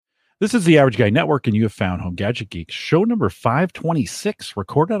This is the Average Guy Network, and you have found Home Gadget Geeks, show number 526,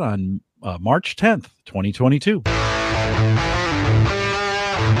 recorded on March 10th, 2022.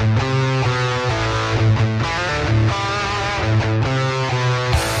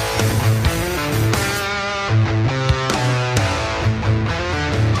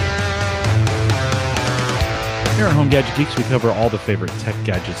 Here on Home Gadget Geeks, we cover all the favorite tech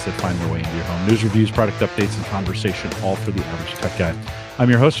gadgets that find their way into your home. News, reviews, product updates, and conversation, all for the average tech guy. I'm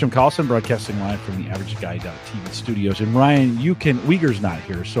your host, Jim Collison, broadcasting live from the AverageGuy.tv studios. And Ryan, Uyghur's not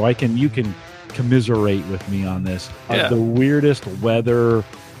here, so you can commiserate with me on this. The weirdest weather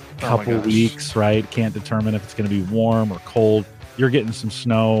couple weeks, right? Can't determine if it's going to be warm or cold. You're getting some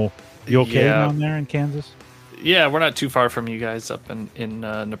snow. You okay down there in Kansas? Yeah, we're not too far from you guys up in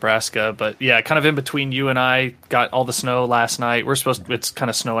Nebraska, but yeah, kind of in between you and I. Got all the snow last night. It's kind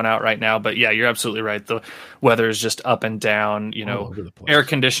of snowing out right now, but yeah, you're absolutely right. The weather is just up and down. Air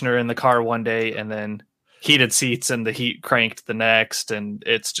conditioner in the car one day, and then heated seats and the heat cranked the next, and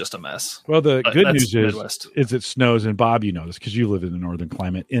it's just a mess. Well, the good news is it snows, and Bob, you know this because you live in the northern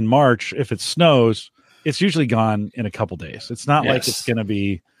climate. In March, if it snows, it's usually gone in a couple days. It's not like it's going to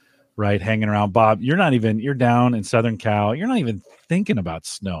be hanging around. Bob, you're down in Southern Cal. You're not even thinking about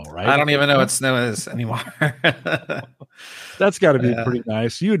snow, right? I don't even know what snow is anymore. That's got to be pretty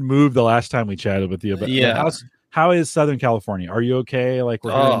nice. You had moved the last time we chatted with you, but how is Southern California? Are you okay? Like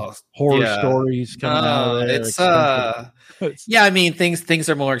we're hearing horror stories coming out of there. I mean things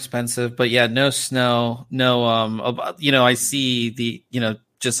are more expensive, but no snow, no. I see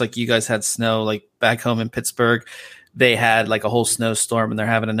just like you guys had snow like back home in Pittsburgh. They had like a whole snowstorm, and they're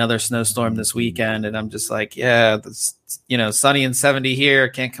having another snowstorm this weekend. And I'm just like, sunny and 70 here.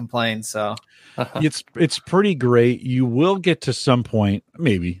 Can't complain. So it's pretty great. You will get to some point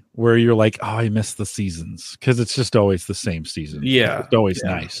maybe where you're like, oh, I miss the seasons because it's just always the same season. Yeah. It's always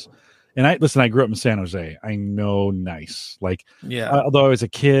nice. And I grew up in San Jose. I know nice. Like, although I was a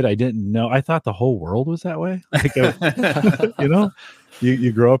kid, I didn't know. I thought the whole world was that way. Like,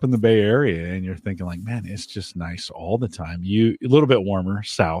 You grow up in the Bay Area and you're thinking like, man, it's just nice all the time. A little bit warmer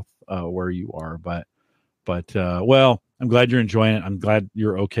south where you are, but I'm glad you're enjoying it. I'm glad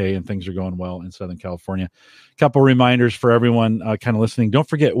you're okay and things are going well in Southern California. A couple reminders for everyone kind of listening. Don't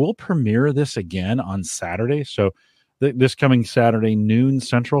forget, we'll premiere this again on Saturday. So this coming Saturday, noon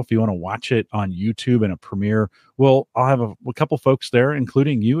Central, if you want to watch it on YouTube and a premiere, I'll have a couple folks there,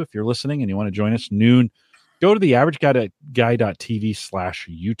 including you, if you're listening and you want to join us noon. Go to the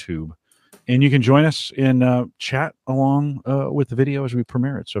AverageGuy.tv/YouTube, and you can join us in chat along with the video as we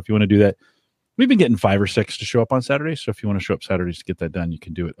premiere it. So if you want to do that, we've been getting 5 or 6 to show up on Saturdays. So if you want to show up Saturdays to get that done, you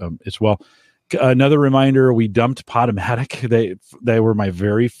can do it as well. Another reminder, we dumped Podomatic. They were my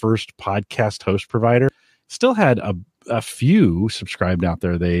very first podcast host provider. Still had a few subscribed out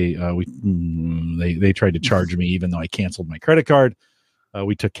there. They tried to charge me even though I canceled my credit card.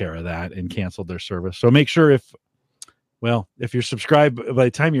 We took care of that and canceled their service. So make sure if you're subscribed, by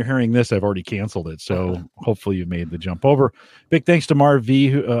the time you're hearing this, I've already canceled it. So hopefully you've made the jump over. Big thanks to Marv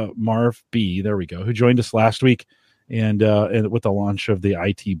B, there we go, who joined us last week and with the launch of the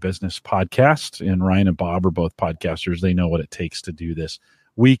IT Business Podcast. And Ryan and Bob are both podcasters. They know what it takes to do this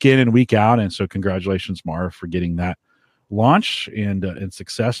week in and week out. And so congratulations, Marv, for getting that launch and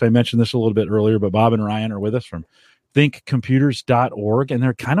success. I mentioned this a little bit earlier, but Bob and Ryan are with us from thinkcomputers.org, and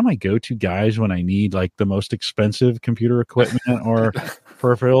they're kind of my go-to guys when I need like the most expensive computer equipment or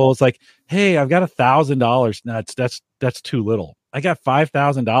peripherals. Like, hey, I've got $1,000. No, that's too little. I got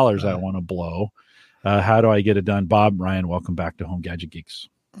 $5,000 I want to blow. How do I get it done? Bob, Ryan, welcome back to Home Gadget Geeks.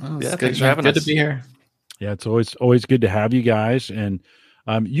 Thanks for having us. Good to be here. Yeah, it's always good to have you guys. And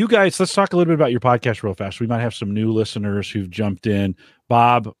you guys, let's talk a little bit about your podcast real fast. We might have some new listeners who've jumped in.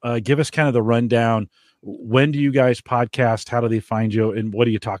 Bob, give us kind of the rundown. When do you guys podcast? How do they find you? And what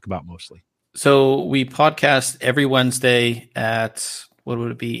do you talk about mostly? So we podcast every Wednesday at, what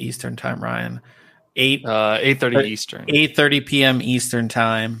would it be Eastern time, Ryan? 8:30 Eastern. 8:30 p.m. Eastern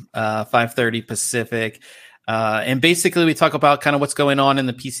time, 5:30 Pacific. And basically we talk about kind of what's going on in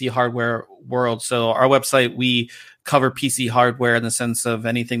the PC hardware world. So our website, we cover PC hardware in the sense of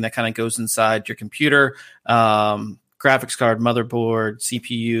anything that kind of goes inside your computer, graphics card, motherboard,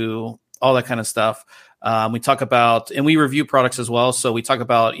 CPU, all that kind of stuff. We talk about, and we review products as well. So we talk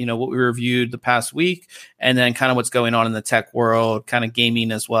about, what we reviewed the past week and then kind of what's going on in the tech world, kind of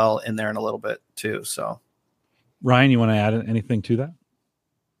gaming as well in there in a little bit too. So Ryan, you want to add anything to that?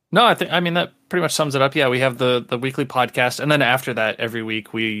 No, I mean, that pretty much sums it up. Yeah, we have the weekly podcast. And then after that, every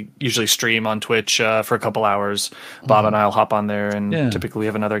week, we usually stream on Twitch for a couple hours. Bob and I will hop on there, and typically we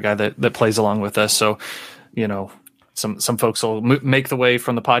have another guy that plays along with us. So, some folks will make the way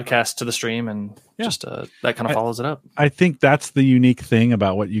from the podcast to the stream, and just that kind of follows it up. I think that's the unique thing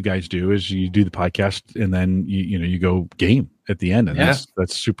about what you guys do is you do the podcast and then you go game at the end, and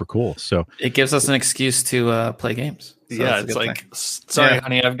that's super cool. So it gives us an excuse to play games. So it's like, sorry,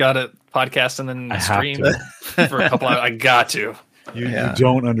 honey, I've got a podcast and then stream for a couple hours. I got to. You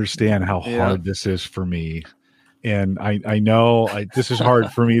don't understand how hard this is for me. And I know this is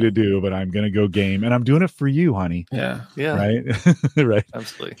hard for me to do, but I'm going to go game, and I'm doing it for you, honey. Yeah. Right. Right.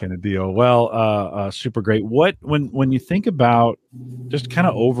 Absolutely. Kind of deal. Well, super great. When you think about just kind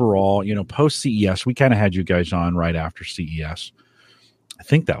of overall, post CES, we kind of had you guys on right after CES. I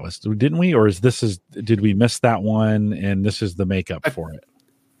think that was, didn't we? Or did we miss that one? And this is the makeup for it.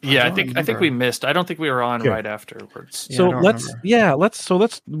 Yeah, I think we missed. I don't think we were on right afterwards. So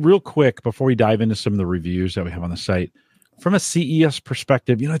let's real quick before we dive into some of the reviews that we have on the site. From a CES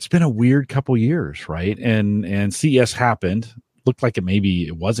perspective, it's been a weird couple years, right? And CES happened. Looked like maybe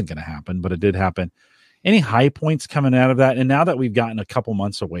it wasn't going to happen, but it did happen. Any high points coming out of that? And now that we've gotten a couple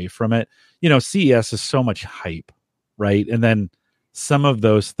months away from it, CES is so much hype, right? And then some of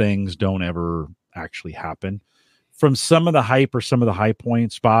those things don't ever actually happen. From some of the hype or some of the high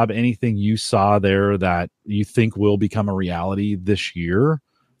points, Bob, anything you saw there that you think will become a reality this year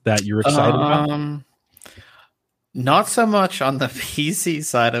that you're excited about? Not so much on the PC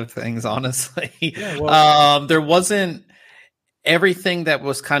side of things, honestly. There wasn't everything that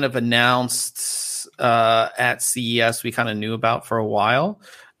was kind of announced at CES we kind of knew about for a while.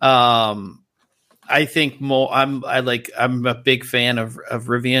 I think I'm a big fan of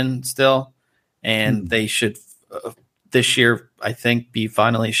Rivian still, and they should this year I think be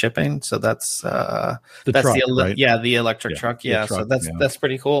finally shipping. So that's the electric truck. Yeah, so that's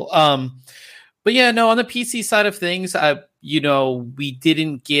pretty cool. But yeah, no, on the PC side of things, we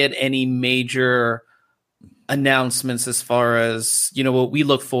didn't get any major announcements as far as, what we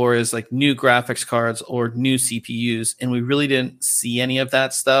look for is like new graphics cards or new CPUs. And we really didn't see any of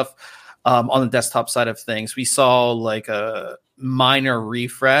that stuff on the desktop side of things. We saw like a minor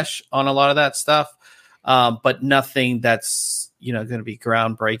refresh on a lot of that stuff, but nothing that's, going to be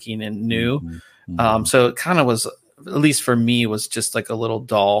groundbreaking and new. Mm-hmm. So it kind of was, at least for me, was just like a little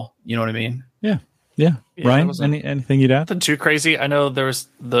dull. You know what I mean? Yeah. Ryan, anything you'd add? Nothing too crazy. I know there was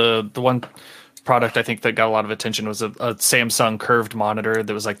the one product I think that got a lot of attention was a Samsung curved monitor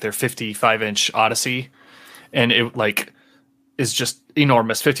that was like their 55-inch Odyssey, and it is just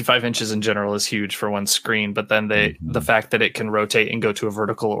enormous. 55 inches in general is huge for one screen, but then the fact that it can rotate and go to a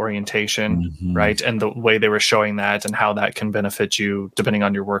vertical orientation, right? And the way they were showing that and how that can benefit you depending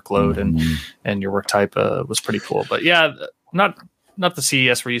on your workload and your work type was pretty cool. But yeah, not the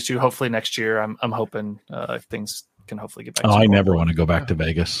CES we're used to. Hopefully next year, I'm hoping things can hopefully get back. I never want to go back to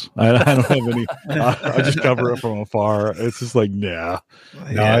Vegas. I don't have any. I just cover it from afar. It's just like,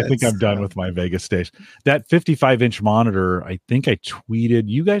 I think I'm done with my Vegas days. That 55-inch monitor, I think I tweeted.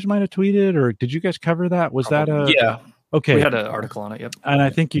 You guys might have tweeted, or did you guys cover that? Was that a Okay, we had an article on it. Yep, and I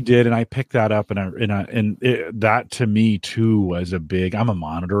think you did, and I picked that up, that to me too was a big. I'm a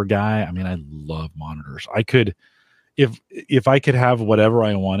monitor guy. I mean, I love monitors. I could. If I could have whatever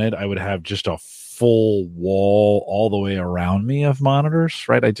I wanted, I would have just a full wall all the way around me of monitors,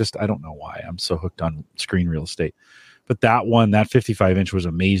 right? I don't know why I'm so hooked on screen real estate. But that 55-inch was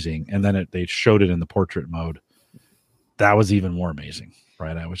amazing. And then they showed it in the portrait mode. That was even more amazing,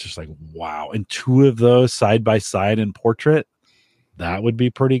 right? I was just like, wow. And two of those side by side in portrait, that would be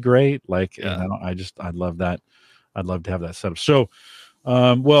pretty great. I'd love that. I'd love to have that set up. So,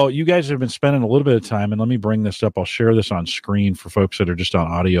 you guys have been spending a little bit of time, and let me bring this up. I'll share this on screen for folks that are just on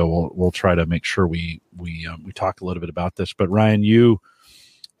audio. We'll try to make sure we talk a little bit about this. But Ryan, you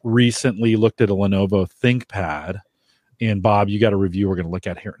recently looked at a Lenovo ThinkPad, and Bob, you got a review we're going to look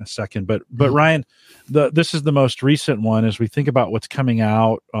at here in a second. But Ryan, this is the most recent one as we think about what's coming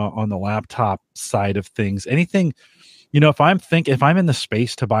out on the laptop side of things. Anything, if I'm in the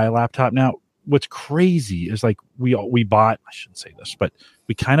space to buy a laptop now. What's crazy is like we bought, I shouldn't say this, but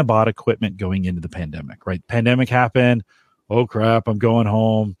we kind of bought equipment going into the pandemic, right? Pandemic happened. Oh crap, I'm going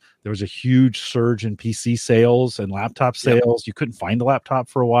home. There was a huge surge in PC sales and laptop sales. Yep. You couldn't find a laptop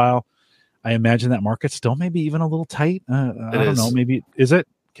for a while. I imagine that market's still maybe even a little tight. I don't know. Maybe is it?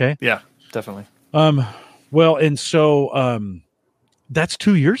 Okay. Yeah, definitely. That's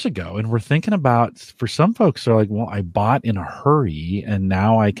 2 years ago. And we're thinking about, for some folks, they're like, well, I bought in a hurry and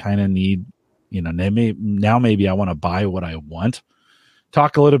now I kind of need, maybe I want to buy what I want.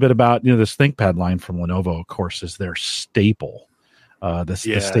 Talk a little bit about, this ThinkPad line from Lenovo, of course, is their staple. The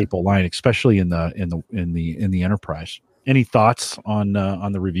staple line, especially in the enterprise. Any thoughts on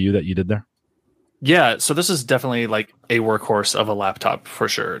the review that you did there? Yeah, so this is definitely like a workhorse of a laptop for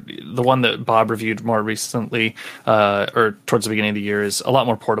sure. The one that Bob reviewed more recently, or towards the beginning of the year, is a lot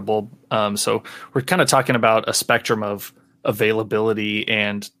more portable. So we're kind of talking about a spectrum of availability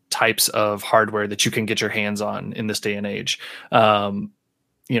and types of hardware that you can get your hands on in this day and age.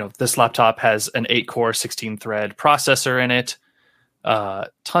 This laptop has an 8-core, 16-thread processor in it,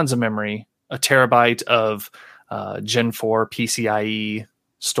 tons of memory, a terabyte of Gen 4 PCIe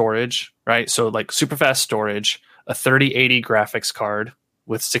storage, right? So like super fast storage, a 3080 graphics card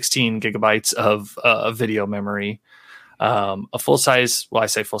with 16 gigabytes of video memory, a full size, well, I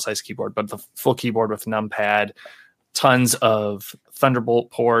say full size keyboard, but the full keyboard with numpad, tons of Thunderbolt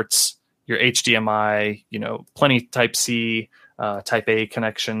ports, your HDMI, plenty Type C, Type A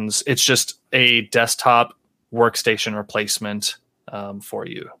connections. It's just a desktop workstation replacement for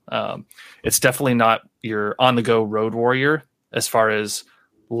you. It's definitely not your on the go road warrior as far as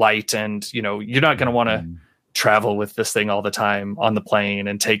light, and you're not going to want to travel with this thing all the time on the plane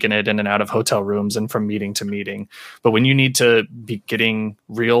and taking it in and out of hotel rooms and from meeting to meeting. But when you need to be getting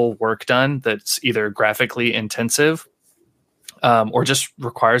real work done that's either graphically intensive or just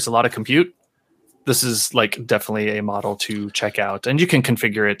requires a lot of compute, this is like definitely a model to check out. And you can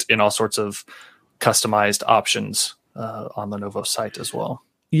configure it in all sorts of customized options on the Lenovo site as well.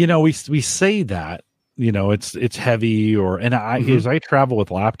 We say that, it's heavy, as I travel with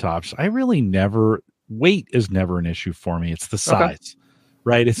laptops, I really weight is never an issue for me. It's the size,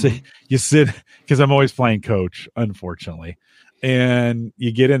 right? It's you sit, because I'm always playing coach, unfortunately, and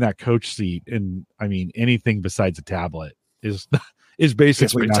you get in that coach seat, and I mean, anything besides a tablet is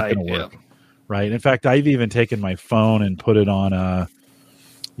basically not going to work. Yeah. Right. In fact, I've even taken my phone and put it on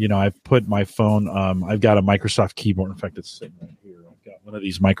I've put my phone, I've got a Microsoft keyboard. In fact, it's sitting right here. I've got one of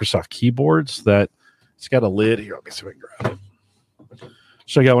these Microsoft keyboards that it's got a lid here. Let me see if I can grab it.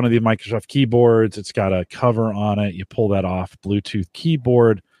 So I got one of these Microsoft keyboards. It's got a cover on it. You pull that off, Bluetooth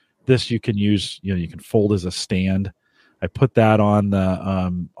keyboard. This you can use, you can fold as a stand. I put that on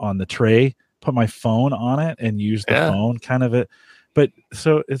the tray, put my phone on it, and use the phone kind of it. But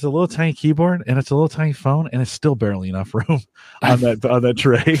so it's a little tiny keyboard and it's a little tiny phone, and it's still barely enough room on that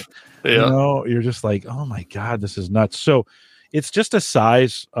tray. Yeah. You're just like, oh my God, this is nuts. So it's just a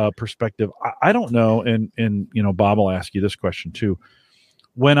size perspective. I don't know. And Bob will ask you this question too.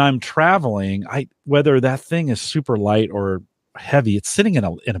 When I'm traveling, whether that thing is super light or heavy, it's sitting in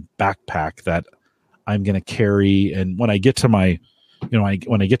a backpack that I'm going to carry. And when I get to my,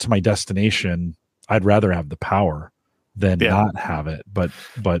 when I get to my destination, I'd rather have the power than not have it. But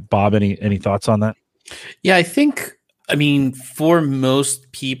Bob, any thoughts on that? Yeah, for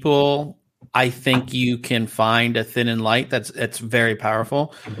most people, I think you can find a thin and light that's very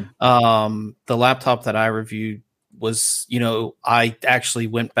powerful. The laptop that I reviewed was, I actually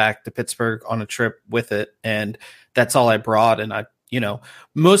went back to Pittsburgh on a trip with it, and that's all I brought. And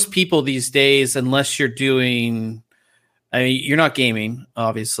most people these days, unless you're doing, you're not gaming,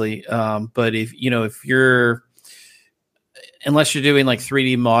 obviously. But if you're, unless you're doing like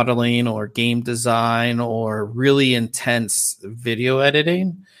 3D modeling or game design or really intense video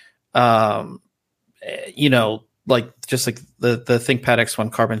editing, just like the ThinkPad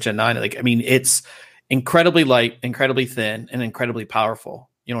X1 Carbon Gen 9, it's incredibly light, incredibly thin, and incredibly powerful.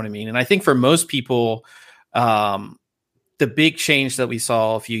 You know what I mean? And I think for most people, the big change that we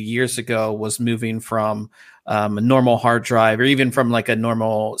saw a few years ago was moving from a normal hard drive, or even from like a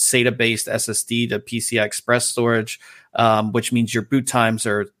normal SATA-based SSD to PCI Express storage, which means your boot times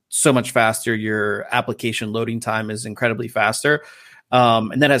are so much faster. Your application loading time is incredibly faster.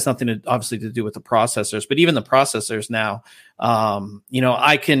 And that has nothing obviously to do with the processors, but even the processors now,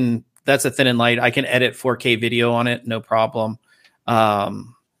 that's a thin and light. I can edit 4K video on it, no problem. I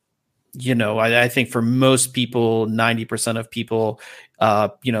think for most people, 90% of people,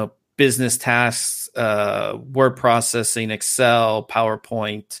 business tasks, word processing, Excel,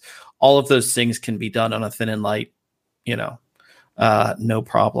 PowerPoint, all of those things can be done on a thin and light, no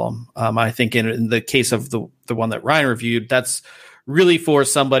problem. I think in the case of the one that Ryan reviewed, that's really for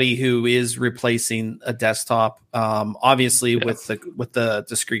somebody who is replacing a desktop. Obviously, with the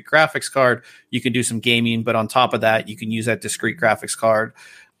discrete graphics card, you can do some gaming, but on top of that, you can use that discrete graphics card,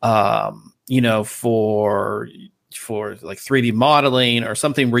 for like 3D modeling or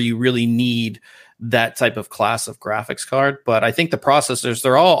something where you really need that type of class of graphics card. But I think the processors,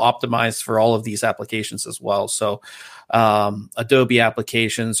 they're all optimized for all of these applications as well. So Adobe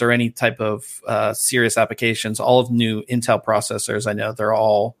applications or any type of serious applications, all of new Intel processors, I know they're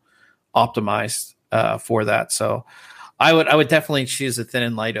all optimized for that. So I would definitely choose a thin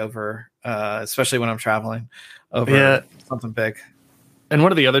and light over, especially when I'm traveling, over something big. And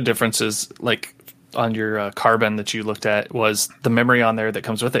one of the other differences, like Carbon that you looked at was the memory on there that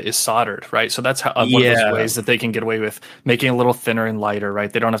comes with it is soldered, right? So that's how, one of those ways that they can get away with making it a little thinner and lighter,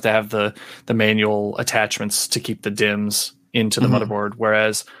 right? They don't have to have the manual attachments to keep the DIMMs into the motherboard.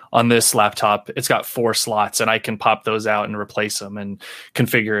 Whereas on this laptop, it's got 4 slots, and I can pop those out and replace them and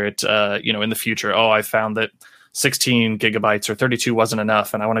configure it. In the future, I found that 16 gigabytes or 32 wasn't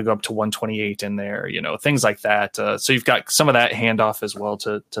enough, and I want to go up to 128 in there. Things like that. So you've got some of that handoff as well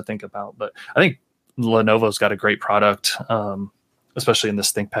to think about. But I think Lenovo's got a great product, especially in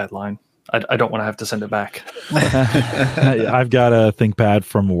this ThinkPad line. I don't want to have to send it back. I've got a ThinkPad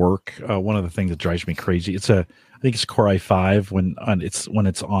from work. One of the things that drives me crazy, I think it's Core i5. When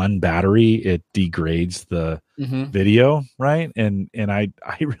it's on battery, it degrades the video, right? And I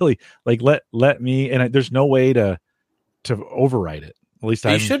really like let me, and there's no way to overwrite it. At least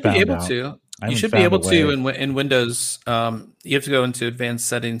I should be able to. You should be able to in Windows. You have to go into advanced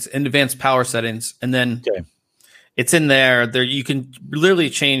settings, in advanced power settings, and then it's in there. There you can literally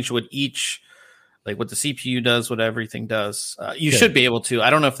change what each, like what the CPU does, what everything does. You should be able to. I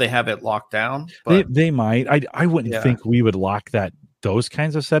don't know if they have it locked down. But they might. I wouldn't think we would lock those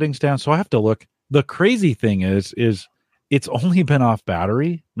kinds of settings down. So I have to look. The crazy thing is it's only been off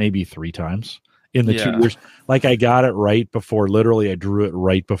battery maybe 3 times in the 2 years. Like I got it right before, literally I drew it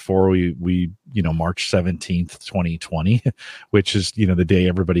right before we March 17th, 2020, which is, the day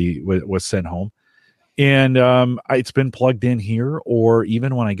everybody was sent home. And it's been plugged in here, or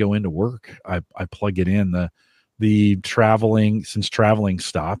even when I go into work, I plug it in. Since traveling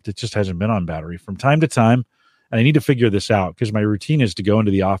stopped, it just hasn't been on battery from time to time. And I need to figure this out, because my routine is to go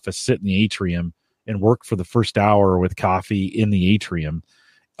into the office, sit in the atrium, and work for the first hour with coffee in the atrium,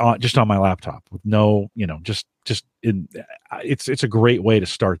 just on my laptop with no, it's a great way to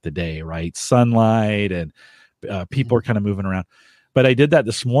start the day, right? Sunlight and people are kind of moving around. But I did that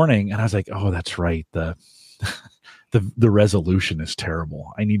this morning, and I was like, "Oh, that's right. The resolution is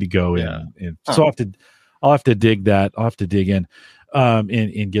terrible. I need to go in." So I'll have to dig that. I'll have to dig in,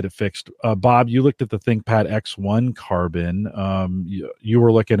 and get it fixed. Bob, you looked at the ThinkPad X1 Carbon. You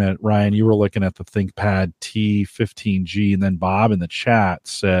were looking at, Ryan. You were looking at the ThinkPad T15G, and then Bob in the chat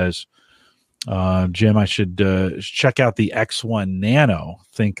says, "Jim, I should check out the X1 Nano.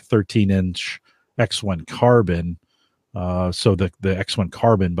 Think 13-inch X1 Carbon." So the X1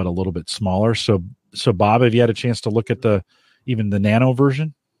 Carbon, but a little bit smaller. So Bob, have you had a chance to look at even the Nano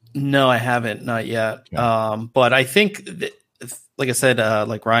version? No, I haven't, not yet. Okay. But I think, like I said,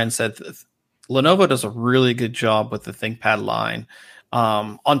 like Ryan said, Lenovo does a really good job with the ThinkPad line.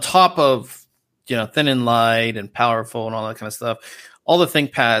 On top of, thin and light and powerful and all that kind of stuff, all the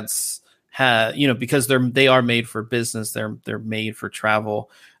ThinkPads have, because they are made for business, they're made for travel.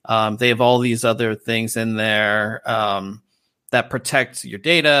 They have all these other things in there that protect your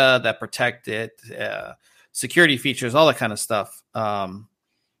data, that protect it, security features, all that kind of stuff. But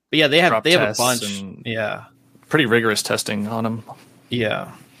yeah, they have a bunch. Pretty rigorous testing on them.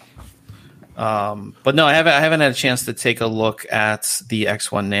 Yeah. But no, I haven't had a chance to take a look at the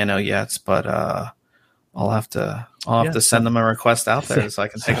X1 Nano yet. But I'll have to send them a request out there so I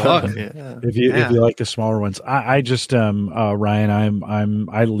can take a look. If you like the smaller ones, I just Ryan,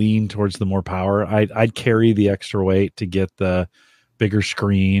 I lean towards the more power. I'd carry the extra weight to get the bigger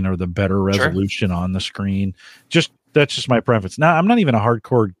screen or the better resolution on the screen. That's just my preference. Now, I'm not even a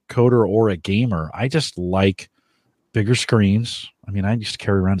hardcore coder or a gamer. I just like bigger screens. I mean, I used to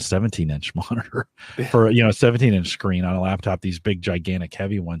carry around a 17-inch monitor for a 17-inch screen on a laptop. These big, gigantic,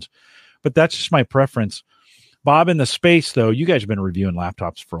 heavy ones. But that's just my preference. Bob, in the space, though, you guys have been reviewing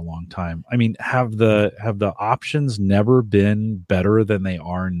laptops for a long time. I mean, have the options never been better than they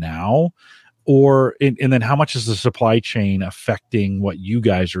are now? Or and then how much is the supply chain affecting what you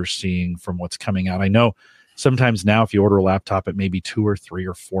guys are seeing from what's coming out? I know sometimes now, if you order a laptop, it may be 2 or 3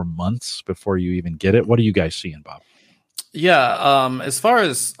 or 4 months before you even get it. What are you guys seeing, Bob? Yeah, as far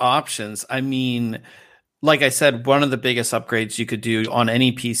as options, I mean, like I said, one of the biggest upgrades you could do on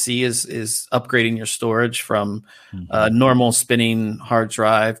any PC is upgrading your storage from a normal spinning hard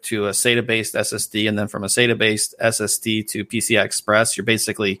drive to a SATA-based SSD, and then from a SATA-based SSD to PCI Express. You're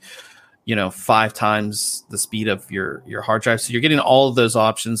basically 5 times the speed of your hard drive. So you're getting all of those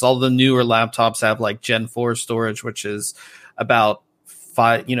options. All the newer laptops have like Gen 4 storage, which is about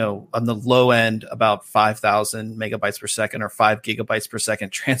on the low end, about 5,000 megabytes per second or 5 gigabytes per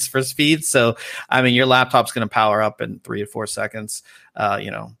second transfer speed. So, I mean, your laptop's going to power up in 3 to 4 seconds,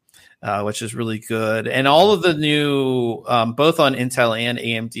 which is really good. And all of the new, both on Intel and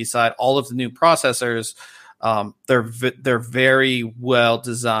AMD side, all of the new processors, they're very well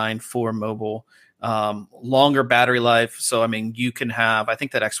designed for mobile, longer battery life. So, I mean, you can have, I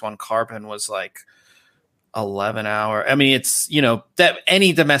think that X1 Carbon was like 11 hour. I mean, it's, that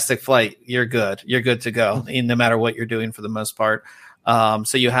any domestic flight, you're good. You're good to go no matter what you're doing for the most part.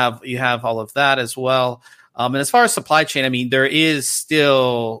 So you have all of that as well. And as far as supply chain, I mean, there is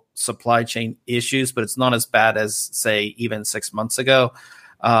still supply chain issues, but it's not as bad as, say, even 6 months ago.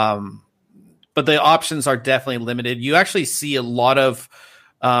 But the options are definitely limited. You actually see a lot of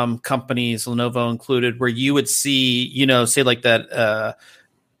companies, Lenovo included, where you would see, say like that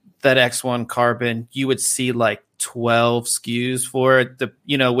X1 Carbon, you would see like 12 SKUs for it,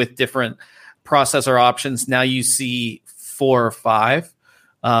 with different processor options. Now you see 4 or 5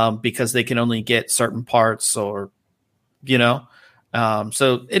 because they can only get certain parts so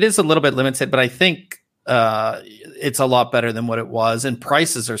it is a little bit limited, but I think it's a lot better than what it was, and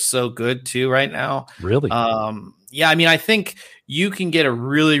prices are so good too right now. Really? Yeah, I mean, I think you can get a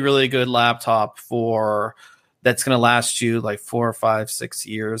really, really good laptop that's going to last you like 4 or 5, 6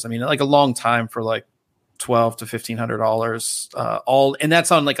 years. I mean, like a long time for like $1,200 to $1,500. And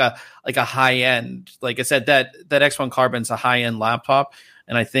that's on like a high end. Like I said, that X1 Carbon's a high end laptop,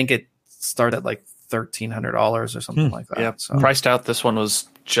 and I think it started at like $1,300 or something like that. Yeah, so. Priced out. This one was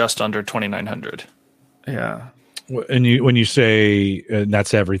just under $2,900. Yeah. And when you say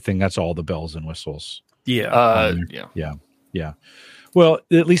that's everything, that's all the bells and whistles. Yeah. Yeah. Well,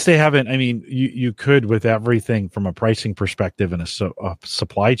 at least they haven't. I mean, you could, with everything from a pricing perspective and a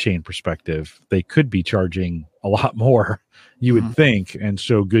supply chain perspective, they could be charging a lot more, you would think. And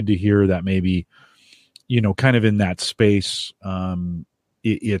so good to hear that maybe, kind of in that space,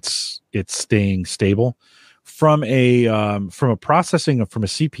 it's staying stable from a processing, from a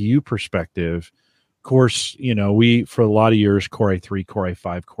CPU perspective. Of course, we, for a lot of years, Core i3, Core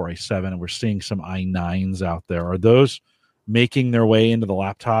i5, Core i7, and we're seeing some i9s out there. Are those making their way into the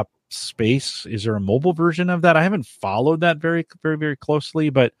laptop space? Is there a mobile version of that? I haven't followed that very, very, very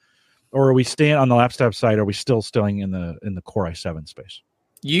closely, or are we staying on the laptop side? Are we still staying in the Core i7 space?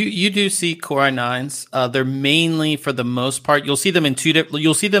 You do see Core i9s. They're mainly, for the most part, you'll see them in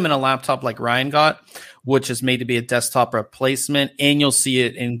you'll see them in a laptop like Ryan got, which is made to be a desktop replacement, and you'll see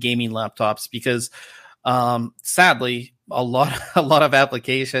it in gaming laptops because, sadly, a lot of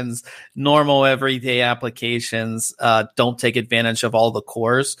applications, normal everyday applications, don't take advantage of all the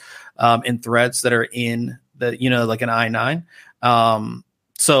cores and threads that are in the, like an i9.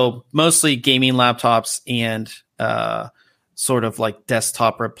 So mostly gaming laptops and sort of like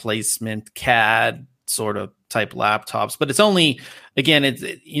desktop replacement CAD sort of type laptops, but it's only, again, it's,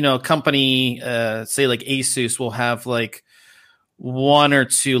 company, say like Asus will have like 1 or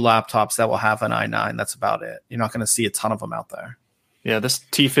 2 laptops that will have an i9. That's about it. You're not going to see a ton of them out there. Yeah, this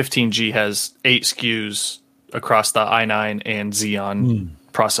T15G has 8 SKUs across the i9 and Xeon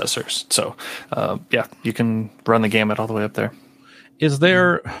processors. So, you can run the gamut all the way up there. Is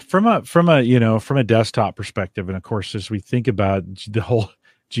there, from a desktop perspective, and of course, as we think about the whole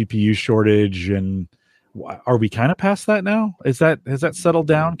GPU shortage, and are we kind of past that now? Has that settled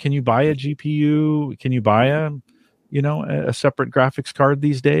down? Can you buy a GPU? Can you buy a separate graphics card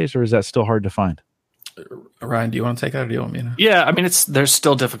these days, or is that still hard to find? Ryan, do you want to take that, or do you want me to? Yeah, I mean, there's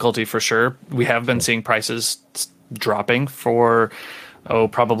still difficulty for sure. We have been seeing prices dropping for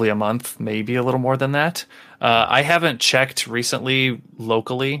probably a month, maybe a little more than that. I haven't checked recently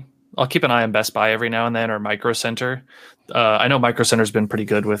locally. I'll keep an eye on Best Buy every now and then, or Micro Center. I know Micro Center's been pretty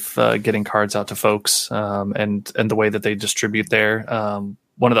good with getting cards out to folks, and the way that they distribute there.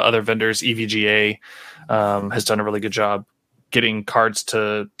 One of the other vendors, EVGA, has done a really good job getting cards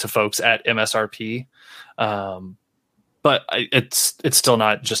to folks at MSRP. But it's still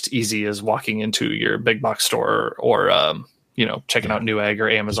not just easy as walking into your big box store or checking out Newegg or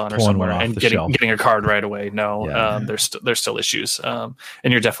Amazon or somewhere and getting a card right away. No, there's still issues, and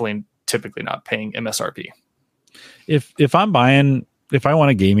you're definitely typically not paying MSRP. If I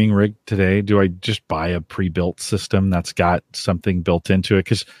want a gaming rig today, do I just buy a pre-built system that's got something built into it?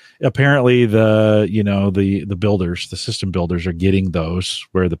 Because apparently the builders, the system builders, are getting those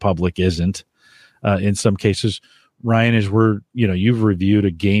where the public isn't. In some cases, Ryan, you've reviewed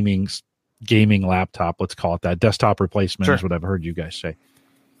a gaming laptop, let's call it that, desktop replacement. Sure. Is what I've heard you guys say.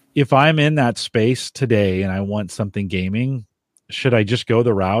 If I'm in that space today and I want something gaming, should I just go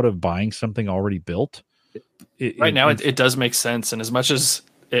the route of buying something already built? Right now, it does make sense. And as much as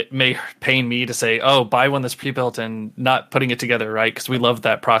it may pain me to say, buy one that's pre-built and not putting it together, right? Because we love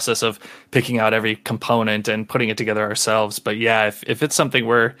that process of picking out every component and putting it together ourselves. But yeah, if it's something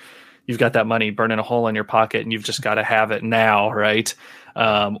where you've got that money burning a hole in your pocket and you've just got to have it now, right?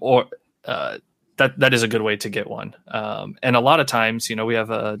 That is a good way to get one. And a lot of times, we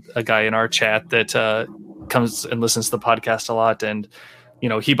have a guy in our chat that comes and listens to the podcast a lot, and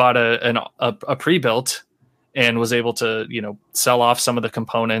he bought a pre-built and was able to, sell off some of the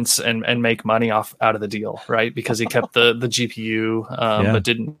components and make money out of the deal, right? Because he kept the GPU, but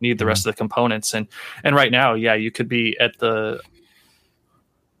didn't need the rest of the components. And right now, you could be at the,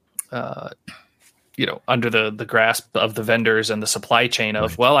 under the grasp of the vendors and the supply chain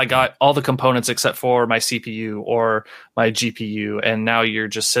of, well, I got all the components except for my CPU or my GPU. And now you're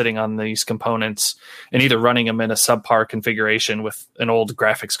just sitting on these components and either running them in a subpar configuration with an old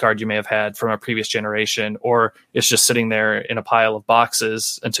graphics card you may have had from a previous generation, or it's just sitting there in a pile of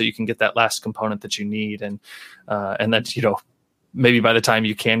boxes until you can get that last component that you need. And that, maybe by the time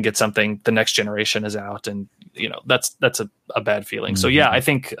you can get something, the next generation is out, and that's a bad feeling. So I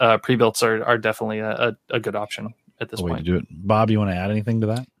think pre-builts are definitely a good option at this point. To do it. Bob, you want to add anything to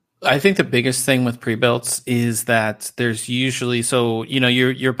that? I think the biggest thing with pre-builts is that there's usually,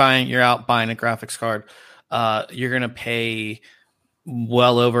 you're out buying a graphics card, you're going to pay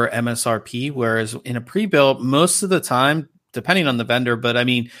well over MSRP, whereas in a pre-built, most of the time, depending on the vendor, but I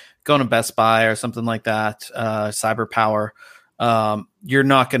mean, going to Best Buy or something like that, CyberPower, you're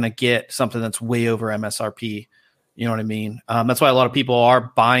not going to get something that's way over MSRP. You know what I mean? That's why a lot of people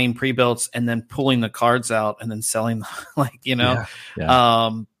are buying pre-builts and then pulling the cards out and then selling them,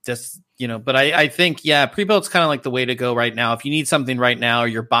 but I think, pre-built's kind of like the way to go right now. If you need something right now, or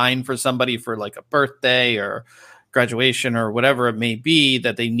you're buying for somebody for like a birthday or graduation or whatever it may be,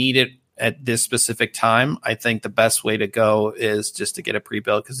 that they need it at this specific time, I think the best way to go is just to get a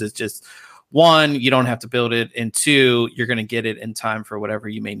pre-built, because it's just, one, you don't have to build it, and two, you're going to get it in time for whatever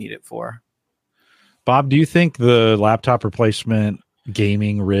you may need it for. Bob, do you think the laptop replacement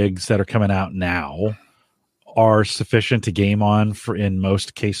gaming rigs that are coming out now are sufficient to game on for, in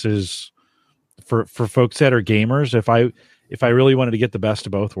most cases, for folks that are gamers? If I really wanted to get the best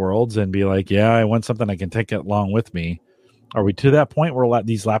of both worlds and be like, I want something I can take along with me, are we to that point where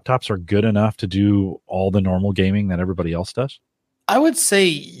these laptops are good enough to do all the normal gaming that everybody else does? I would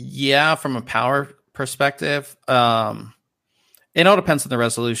say, from a power perspective. It all depends on the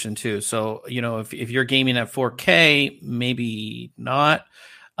resolution too. So, if you're gaming at 4K, maybe not.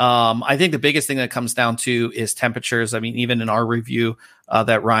 I think the biggest thing that comes down to is temperatures. I mean, even in our review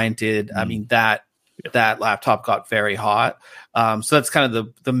that Ryan did, I mean, that laptop got very hot. So that's kind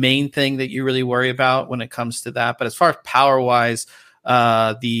of the main thing that you really worry about when it comes to that. But as far as power wise,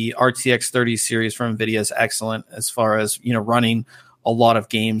 the RTX 30 series from NVIDIA is excellent as far as, running a lot of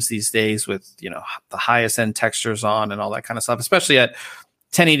games these days with, the highest end textures on and all that kind of stuff, especially at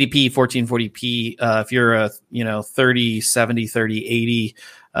 1080p, 1440p. If you're a, 3070, 3080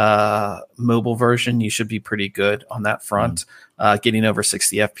 mobile version, you should be pretty good on that front, getting over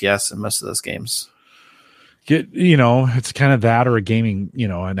 60 FPS in most of those games. It's kind of that, or a gaming,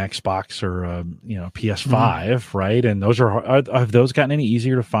 an Xbox or PS5, right? And those have those gotten any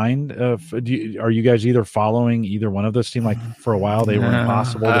easier to find? Are you guys either following either one of those? Seem like for a while they were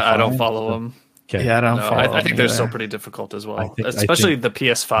impossible to find. I don't follow them. Okay. Yeah, I don't follow. I think they're still pretty difficult as well, especially the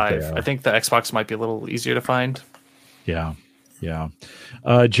PS5. I think the Xbox might be a little easier to find. Yeah.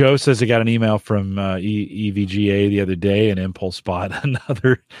 Joe says he got an email from EVGA the other day, and Impulse bought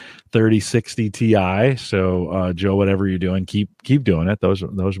another 3060 Ti. So Joe, whatever you're doing, keep doing it.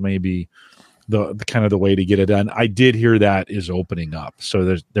 Those may be the kind of the way to get it done. I did hear that is opening up,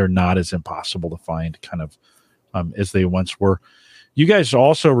 so they're not as impossible to find kind of as they once were. You guys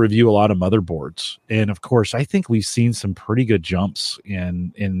also review a lot of motherboards, and of course, I think we've seen some pretty good jumps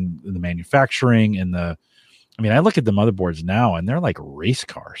in the manufacturing and the. I mean, I look at the motherboards now, and they're like race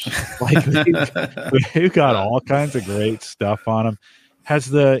cars. Like they've got all kinds of great stuff on them.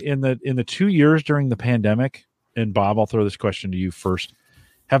 Has in the 2 years during the pandemic, and Bob, I'll throw this question to you first.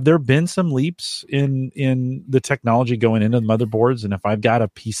 Have there been some leaps in the technology going into the motherboards? And if I've got a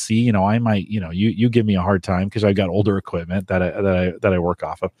PC, I might, you give me a hard time because I've got older equipment that I work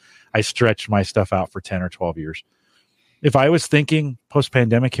off of. I stretch my stuff out for 10 or 12 years. If I was thinking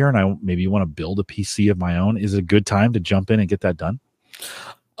post-pandemic here and I maybe want to build a PC of my own, is it a good time to jump in and get that done?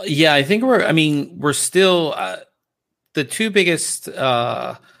 Yeah, I think we're still the two biggest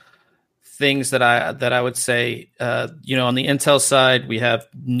things that I would say, on the Intel side, we have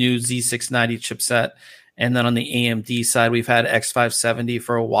new Z690 chipset. And then on the AMD side, we've had X570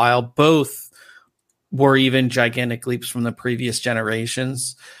 for a while. Both were even gigantic leaps from the previous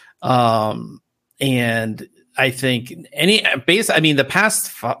generations. And I think the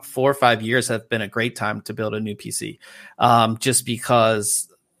past 4 or 5 years have been a great time to build a new PC, just because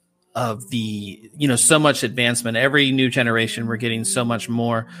of the, so much advancement. Every new generation, we're getting so much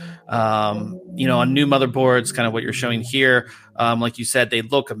more, on new motherboards, kind of what you're showing here. Like you said, they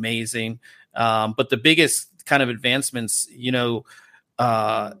look amazing. But the biggest kind of advancements,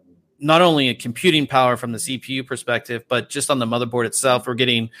 not only a computing power from the CPU perspective, but just on the motherboard itself, we're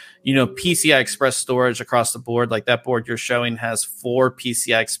getting, PCI Express storage across the board. Like that board you're showing has 4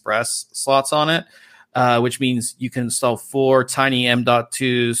 PCI Express slots on it, which means you can install 4 tiny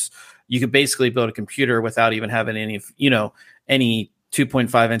M.2s. You could basically build a computer without even having any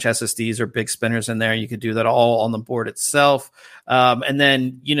 2.5 inch SSDs or big spinners in there. You could do that all on the board itself. And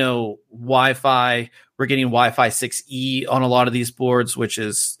then, Wi-Fi, we're getting Wi-Fi 6E on a lot of these boards, which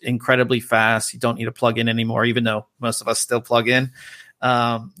is incredibly fast. You don't need to plug in anymore, even though most of us still plug in.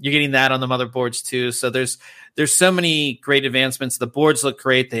 You're getting that on the motherboards too. So there's so many great advancements. The boards look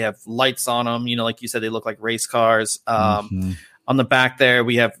great. They have lights on them. Like you said, they look like race cars. On the back there,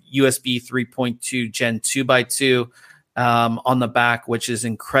 we have USB 3.2 Gen 2x2 on the back, which is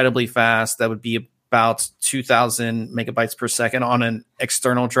incredibly fast. That would be about 2,000 megabytes per second on an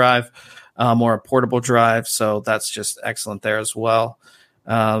external drive or a portable drive. So that's just excellent there as well.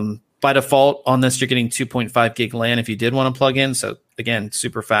 By default on this, you're getting 2.5 gig LAN if you did want to plug in. So again,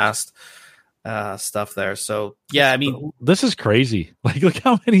 super fast stuff there. So yeah, I mean, this is crazy. Like, look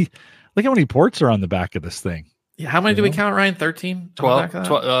how many ports are on the back of this thing. Yeah, how many do we count, Ryan? 13? 12.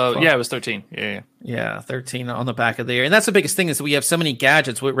 12. Yeah, it was 13. Yeah, 13 on the back of there. And that's the biggest thing is we have so many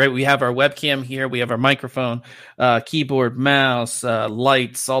gadgets, right? We have our webcam here. We have our microphone, keyboard, mouse,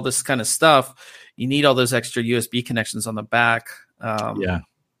 lights, all this kind of stuff. You need all those extra USB connections on the back.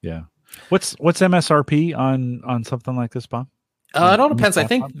 Yeah. What's MSRP on something like this, Bob? It all depends. I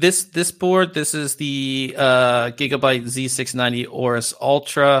think this board, this is the Gigabyte Z690 Aorus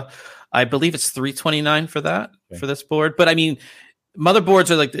Ultra. I believe it's $329 for that, for this board. But I mean, motherboards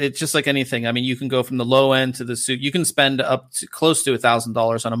are it's just like anything. I mean, you can go from the low end to the suit. You can spend up to close to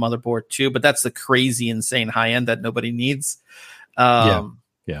 $1,000 on a motherboard too, but that's the crazy, insane high end that nobody needs. Yeah.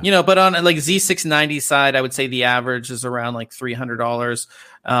 But on like Z690 side, I would say the average is around like $300.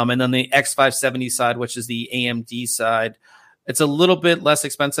 And then the X570 side, which is the AMD side, it's a little bit less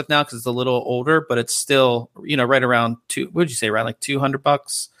expensive now because it's a little older, but it's still, right around what would you say, around like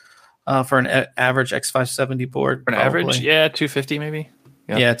 $200? For an average X570 board, for an average, $250 maybe.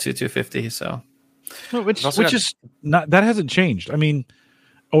 Yeah, $250. So, which is not, that hasn't changed. I mean,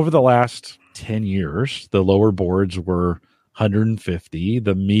 over the last 10 years, the lower boards were $150.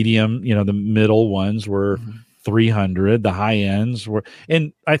 The medium, the middle ones were $300. The high ends were,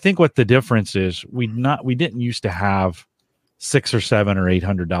 and I think what the difference is, we didn't used to have $600 or $700 or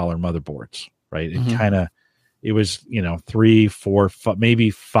 $800 motherboards, right? It was, $300, $400,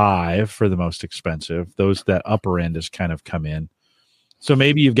 maybe $500 for the most expensive. That upper end has kind of come in. So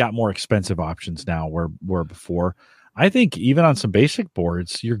maybe you've got more expensive options now where before. I think even on some basic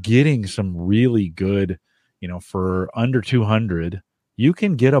boards, you're getting some really good, for under $200, you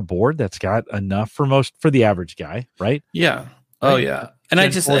can get a board that's got enough for the average guy, right? Yeah. Oh yeah. And I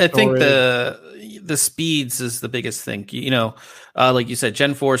think the speeds is the biggest thing, like you said,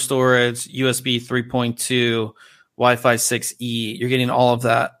 Gen 4 storage, USB 3.2, Wi-Fi 6E, you're getting all of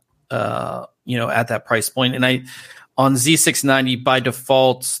that, at that price point. And on Z690 by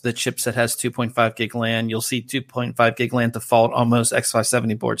default, the chipset has 2.5 gig LAN. You'll see 2.5 gig LAN default on most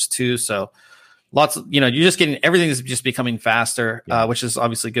X570 boards too. So lots of, you're just getting, everything is just becoming faster, which is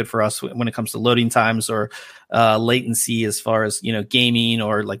obviously good for us when it comes to loading times or latency as far as, gaming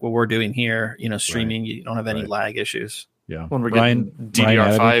or like what we're doing here, streaming, you don't have any lag issues. Yeah. When we're getting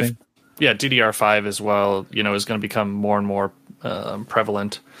DDR5, DDR5 as well, is going to become more and more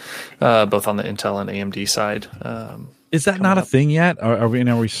prevalent, both on the Intel and AMD side. Is that not a thing yet? Are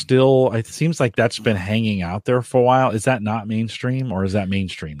we still, it seems like that's been hanging out there for a while. Is that not mainstream or is that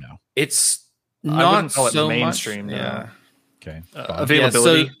mainstream now? It's not so mainstream. Much. Yeah. Okay.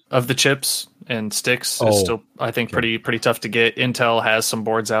 Availability of the chips and sticks is still, I think, pretty tough to get. Intel has some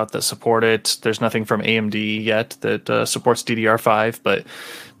boards out that support it. There's nothing from AMD yet that supports DDR5, but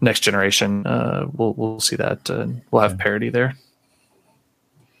next generation, we'll see that. We'll have parity there.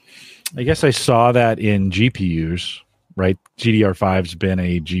 I guess I saw that in GPUs, right? GDR5's been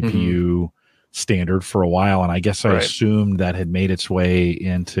a GPU standard for a while, and I guess I assumed that had made its way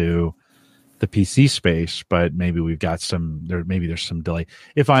into the PC space, but maybe we've got maybe there's some delay.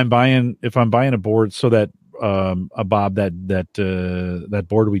 If I'm buying a board, so that Bob, that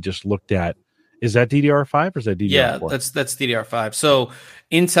board we just looked at, is that DDR5 or is that DDR4? Yeah, that's DDR5. So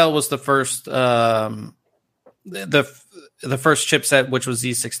Intel was the first the first chipset, which was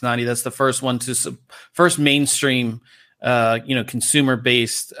Z690. That's the first one first mainstream consumer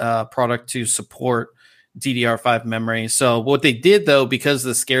based product to support DDR5 memory. So what they did, though, because of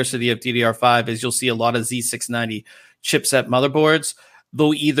the scarcity of DDR5, is you'll see a lot of Z690 chipset motherboards.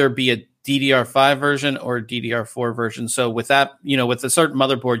 They'll either be DDR5 version or DDR4 version. So with that, with a certain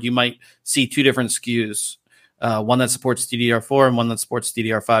motherboard, you might see two different SKUs. One that supports DDR4 and one that supports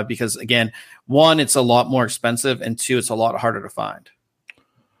DDR5, because again, one, it's a lot more expensive, and two, it's a lot harder to find.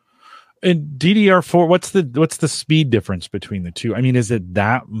 And DDR4, what's the speed difference between the two? I mean, is it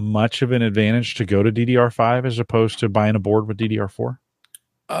that much of an advantage to go to DDR5 as opposed to buying a board with DDR4?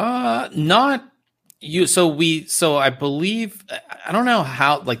 Not you. So I believe, I don't know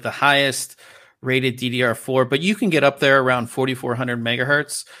how, like, the highest rated DDR4, but you can get up there around 4,400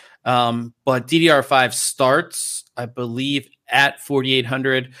 megahertz. But DDR5 starts, I believe, at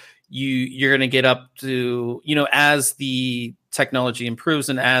 4,800. You're going to get up to, as the technology improves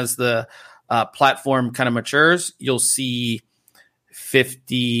and as the platform kind of matures, you'll see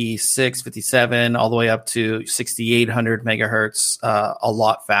 56, 57, all the way up to 6,800 megahertz, a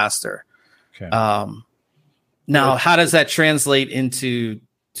lot faster. Okay. Now, how does that translate into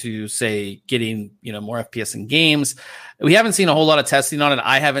say getting more FPS in games? We haven't seen a whole lot of testing on it.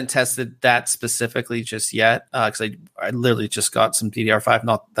 I haven't tested that specifically just yet, because I literally just got some DDR5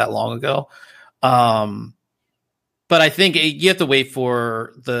 not that long ago. But I think you have to wait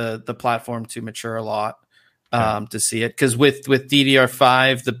for the platform to mature a lot to see it. Because with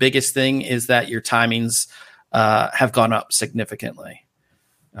DDR5, the biggest thing is that your timings have gone up significantly.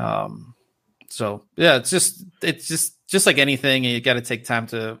 So yeah, it's just like anything, you got to take time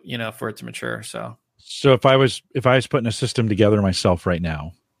to for it to mature. So if I was putting a system together myself right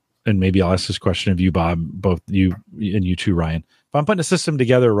now, and maybe I'll ask this question of you, Bob, both you and you too, Ryan. If I'm putting a system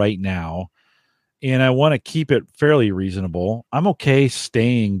together right now, and I want to keep it fairly reasonable, I'm okay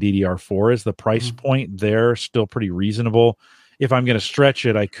staying DDR4 as the price point there, still pretty reasonable. If I'm going to stretch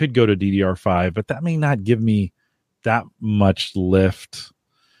it, I could go to DDR5, but that may not give me that much lift.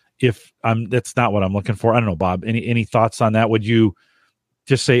 That's not what I'm looking for. I don't know, Bob. Any thoughts on that? Would you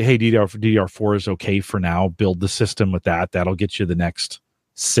just say, hey, DDR4 is okay for now, build the system with that? That'll get you the next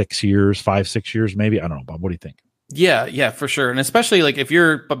 6 years, 5-6 years, maybe. I don't know, Bob. What do you think? Yeah, for sure. And especially like if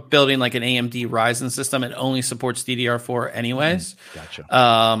you're building like an AMD Ryzen system, it only supports DDR4 anyways.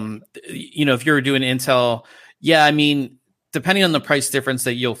 Gotcha. If you're doing Intel, I mean, depending on the price difference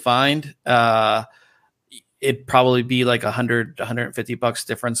that you'll find, it'd probably be like $100-$150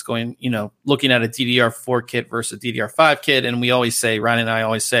 difference going, looking at a DDR4 kit versus a DDR5 kit. And we always say, Ryan and I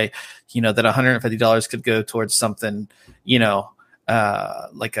always say, that $150 could go towards something,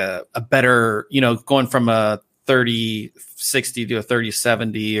 like a better, going from a 3060 to a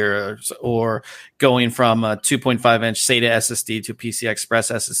 3070 or going from a 2.5 inch SATA SSD to PCI Express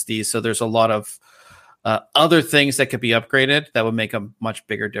SSD. So there's a lot of other things that could be upgraded that would make a much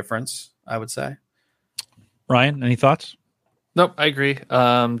bigger difference, I would say. Ryan, any thoughts? Nope, I agree.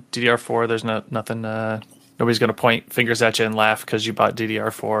 DDR4, there's nothing. Nobody's going to point fingers at you and laugh because you bought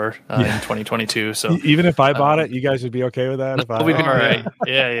DDR4 in 2022. So even if I bought it, you guys would be okay with that? We'd be all right.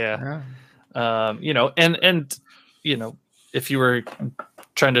 Yeah. If you were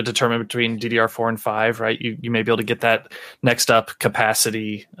trying to determine between DDR4 and 5, right, you may be able to get that next up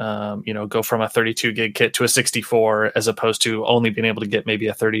capacity, go from a 32 gig kit to a 64, as opposed to only being able to get maybe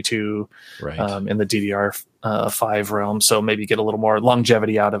a 32 in the DDR5 realm. So maybe get a little more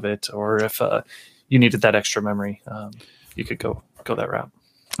longevity out of it, or if you needed that extra memory, you could go that route.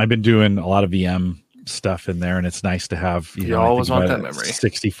 I've been doing a lot of VM stuff in there, and it's nice to have you always want that memory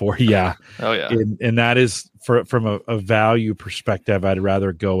 64. Oh yeah. And that is from a value perspective, I'd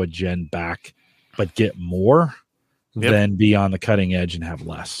rather go a gen back but get more than be on the cutting edge and have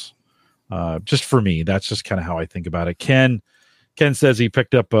less. Just for me, that's just kind of how I think about it. Ken says he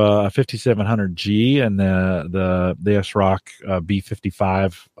picked up a 5700G and the ASRock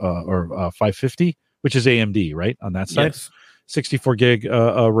B55 or 550, which is AMD, right, on that side. Yes. 64 gig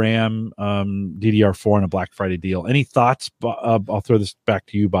RAM, DDR4 on a Black Friday deal. Any thoughts? I'll throw this back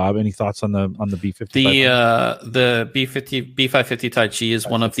to you, Bob. Any thoughts on the B50? The B550 Type G is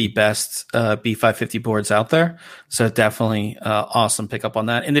one of the best B550 boards out there. So definitely awesome pickup on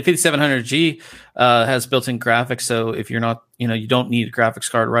that. And the 5700G has built-in graphics. So if you're not, you don't need a graphics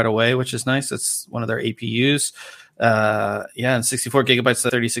card right away, which is nice. It's one of their APUs. And 64 gigabytes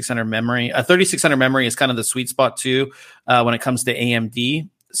of 3600 memory. 3600 memory is kind of the sweet spot too when it comes to AMD.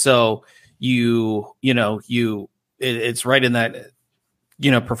 So it's right in that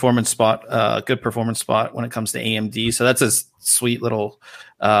performance spot, good performance spot when it comes to AMD. So that's a sweet little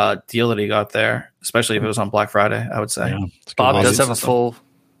deal that he got there, especially if it was on Black Friday, I would say. Yeah, Bob does have a full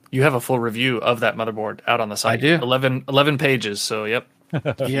review of that motherboard out on the site. I do. 11 pages. So yep.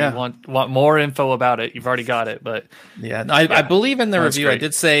 If you want more info about it, you've already got it. But I believe in the review, great. I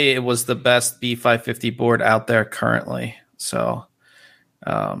did say it was the best B550 board out there currently. So,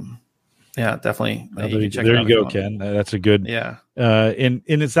 Yeah, definitely. There you go, Ken. That's a good. Yeah. And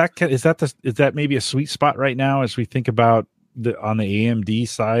is that maybe a sweet spot right now as we think about on the AMD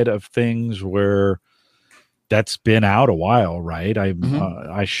side of things where that's been out a while, right?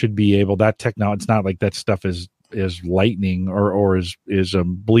 I should be able that technology. It's not like that stuff is lightning or is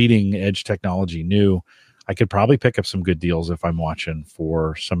bleeding edge technology new. I could probably pick up some good deals if I'm watching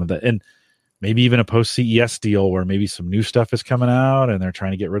for some of the, and maybe even a post CES deal where maybe some new stuff is coming out and they're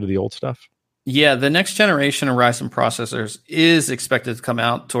trying to get rid of the old stuff. Yeah, the next generation of Ryzen processors is expected to come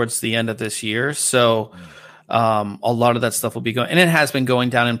out towards the end of this year. So a lot of that stuff will be going, and it has been going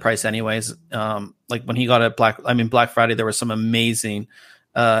down in price anyways. Like when he got at Black Friday, there were some amazing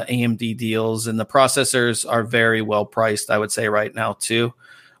AMD deals, and the processors are very well priced, I would say right now too.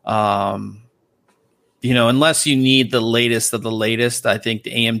 Unless you need the latest of the latest, I think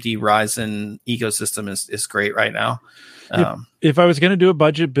the AMD Ryzen ecosystem is great right now. If I was going to do a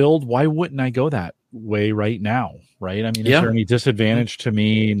budget build, why wouldn't I go that way right now? Right. I mean, is there any disadvantage to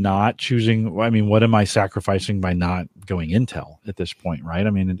me not choosing? I mean, what am I sacrificing by not going Intel at this point? Right. I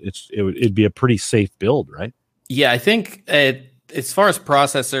mean, it'd be a pretty safe build, right? Yeah. I think as far as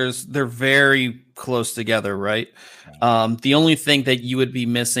processors, they're very close together. Right. The only thing that you would be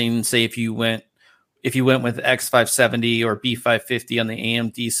missing, say, if you went with X570 or B550 on the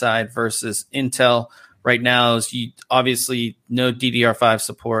AMD side versus Intel right now, is you obviously no DDR5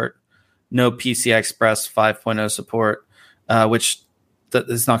 support, no PCI Express 5.0 support, which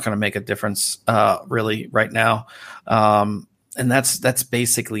is not going to make a difference really right now. And that's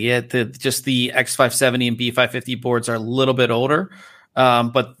basically it. Just the X570 and B550 boards are a little bit older,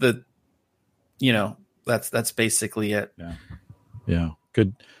 but that's basically it. Yeah.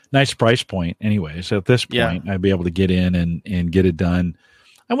 Good. Nice price point anyway. So at this point, I'd be able to get in and get it done.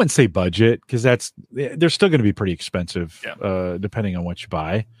 I wouldn't say budget because they're still going to be pretty expensive depending on what you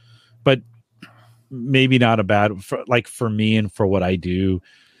buy, but maybe not a bad for me and for what I do,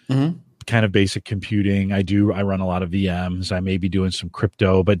 kind of basic computing. I run a lot of VMs. I may be doing some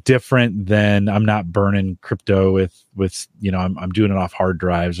crypto, but different than I'm not burning crypto with I'm doing it off hard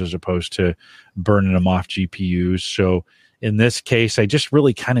drives as opposed to burning them off GPUs. So in this case, I just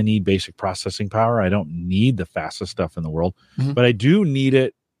really kind of need basic processing power. I don't need the fastest stuff in the world, but I do need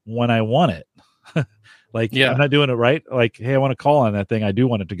it when I want it. I'm not doing it right. Like, hey, I want to call on that thing. I do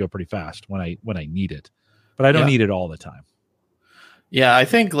want it to go pretty fast when I need it, but I don't need it all the time. Yeah, I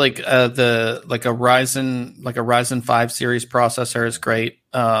think a Ryzen 5 series processor is great.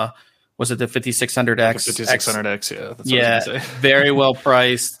 Was it the 5600X? 5600X, yeah. That's what I was gonna say. Very well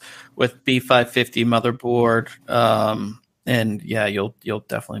priced with B550 motherboard. And you'll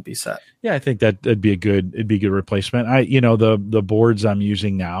definitely be set. Yeah, I think that'd be a good replacement. The boards I'm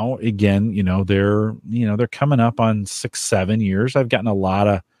using now, again, they're coming up on 6-7 years. I've gotten a lot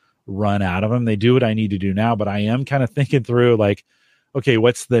of run out of them. They do what I need to do now, but I am kind of thinking through like, okay,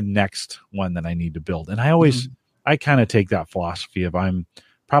 what's the next one that I need to build? And I kind of take that philosophy of I'm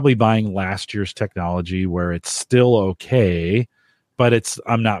probably buying last year's technology where it's still okay, but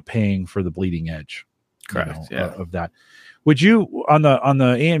I'm not paying for the bleeding edge. Correct. Of that. Would you on the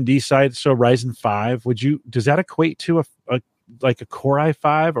AMD side? So Ryzen 5, does that equate to a Core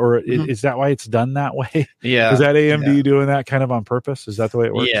i5, or is that why it's done that way? Yeah. Is that AMD doing that kind of on purpose? Is that the way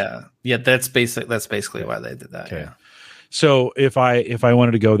it works? Yeah. That's basically why they did that. Okay. Yeah. So if I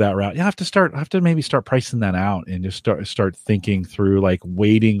wanted to go that route, I have to maybe start pricing that out and just start thinking through like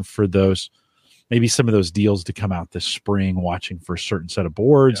waiting for maybe some of those deals to come out this spring, watching for a certain set of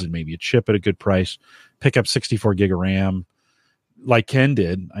boards and maybe a chip at a good price, pick up 64 gig of RAM like Ken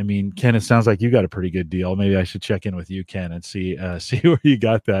did. I mean, Ken, it sounds like you got a pretty good deal. Maybe I should check in with you, Ken, and see where you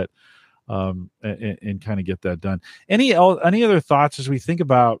got that and kind of get that done. Any other thoughts as we think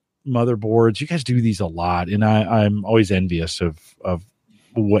about motherboards? You guys do these a lot, and I'm always envious of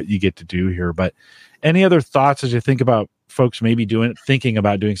what you get to do here. But any other thoughts as you think about folks maybe thinking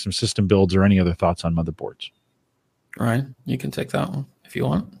about doing some system builds, or any other thoughts on motherboards? Ryan, you can take that one if you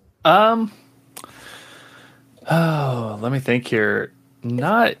want. Let me think here.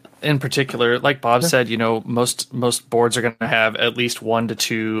 Not in particular. Like Bob said, most boards are going to have at least 1 to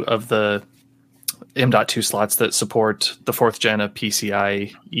 2 of the M.2 slots that support the 4th gen of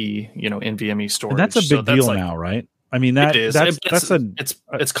PCIe, NVMe storage. And that's a big deal now, right? I mean, that it is.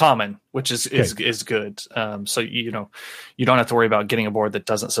 It's common, which is good. So you don't have to worry about getting a board that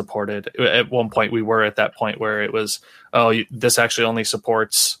doesn't support it. At one point, we were at that point where it was, this actually only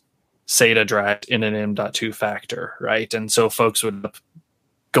supports SATA drive in an M.2 factor, right? And so folks would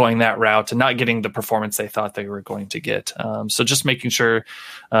going that route and not getting the performance they thought they were going to get. So just making sure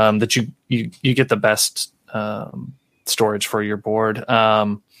that you get the best storage for your board.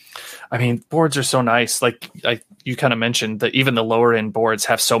 I mean, boards are so nice. Like you kind of mentioned that even the lower end boards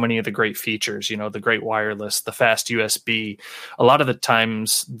have so many of the great features, the great wireless, the fast USB. A lot of the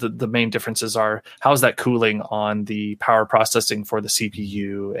times the main differences are how's that cooling on the power processing for the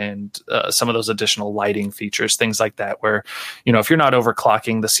CPU and some of those additional lighting features, things like that, where, if you're not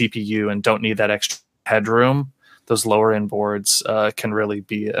overclocking the CPU and don't need that extra headroom, those lower end boards can really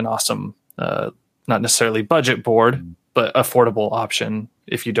be an awesome, not necessarily budget board, but affordable option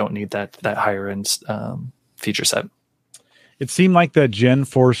if you don't need that higher end feature set. It seemed like that Gen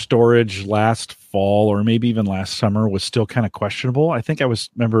 4 storage last fall or maybe even last summer was still kind of questionable. I think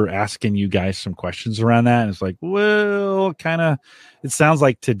remember asking you guys some questions around that. And it's like, well, it sounds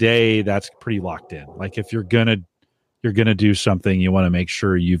like today that's pretty locked in. Like if you're going to do something, you want to make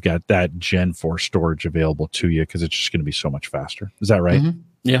sure you've got that Gen 4 storage available to you because it's just going to be so much faster. Is that right? Mm-hmm.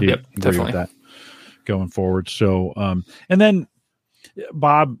 Yeah, definitely. With that going forward. So, and then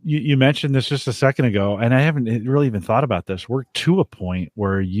Bob, you mentioned this just a second ago, and I haven't really even thought about this. We're to a point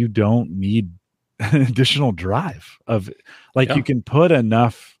where you don't need an additional drive you can put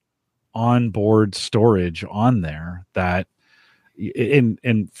enough onboard storage on there that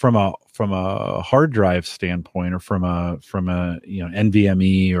in from a hard drive standpoint or from a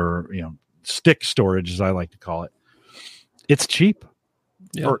NVMe or stick storage, as I like to call it, it's cheap.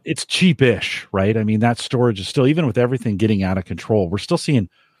 Yeah. Or it's cheapish, right? I mean, that storage is still, even with everything getting out of control, we're still seeing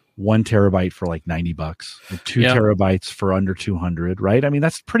 1 terabyte for like $90 or 2 terabytes for under 200, right? I mean,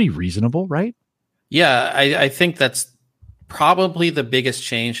 that's pretty reasonable, right? Yeah, I think that's probably the biggest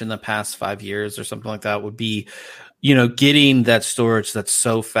change in the past 5 years or something like that would be, getting that storage that's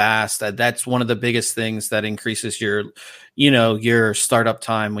so fast. That's one of the biggest things that increases your startup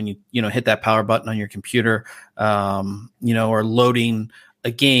time when you hit that power button on your computer, or loading a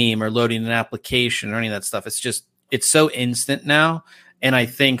game or loading an application or any of that stuff. It's so instant now. And I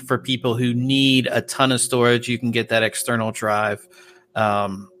think for people who need a ton of storage, you can get that external drive.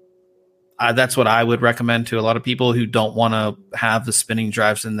 That's what I would recommend to a lot of people who don't want to have the spinning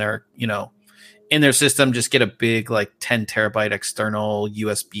drives in their, in their system. Just get a big, like 10 terabyte external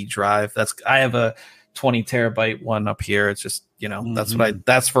USB drive. I have a 20 terabyte one up here. It's just,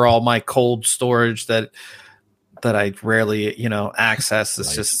 that's for all my cold storage that I rarely, access.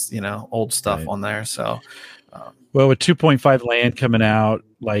 It's just, old stuff on there. So, well, with 2.5 land coming out,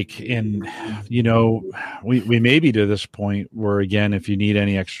 like we may be to this point where, again, if you need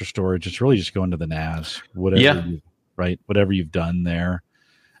any extra storage, it's really just going to the NAS, whatever you've done there,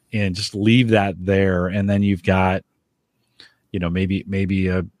 and just leave that there. And then you've got, maybe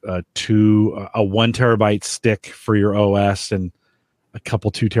a 1 terabyte stick for your OS and a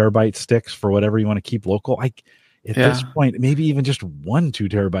couple 2 terabyte sticks for whatever you want to keep local. At this point, maybe even just 1 2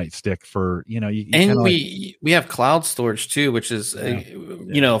 terabyte stick for, we have cloud storage too, which is,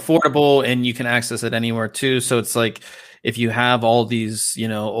 affordable, and you can access it anywhere too. So it's like, if you have all these,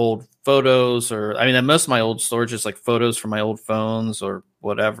 old photos most of my old storage is like photos from my old phones or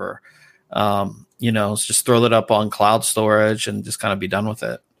whatever, just throw it up on cloud storage and just kind of be done with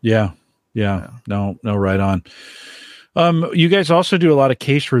it. Yeah. No, right on. You guys also do a lot of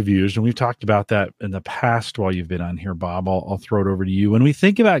case reviews, and we've talked about that in the past while you've been on here, Bob. I'll throw it over to you. When we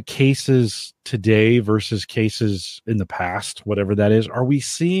think about cases today versus cases in the past, whatever that is, are you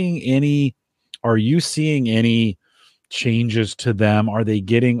seeing any changes to them? Are they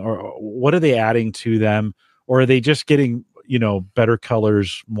getting, or what are they adding to them? Or are they just getting, better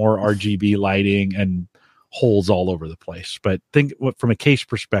colors, more RGB lighting, and holes all over the place? But from a case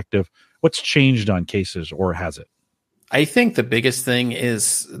perspective, what's changed on cases, or has it? I think the biggest thing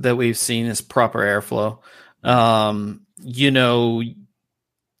is that we've seen is proper airflow.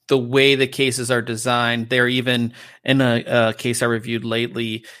 The way the cases are designed, they're even in a case I reviewed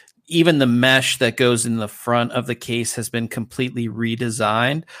lately, even the mesh that goes in the front of the case has been completely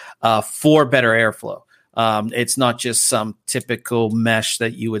redesigned for better airflow. It's not just some typical mesh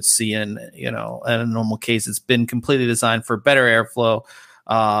that you would see in, a normal case. It's been completely designed for better airflow.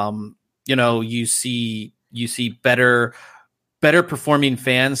 You see better performing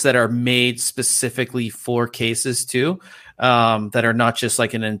fans that are made specifically for cases too, that are not just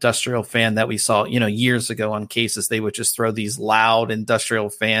like an industrial fan that we saw, years ago on cases. They would just throw these loud industrial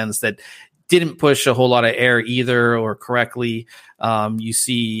fans that didn't push a whole lot of air either or correctly. You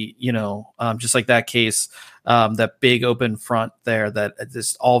see, just like that case, that big open front there, that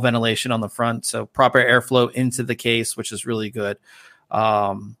is all ventilation on the front. So proper airflow into the case, which is really good.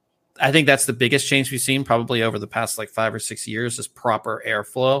 I think that's the biggest change we've seen probably over the past like 5 or 6 years is proper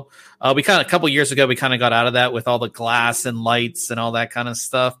airflow. A couple years ago, we kind of got out of that with all the glass and lights and all that kind of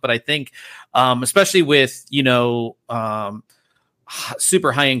stuff. But I think, especially with,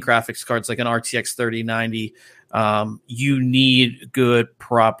 super high end graphics cards like an RTX 3090, you need good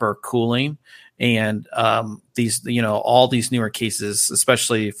proper cooling. And these, all these newer cases,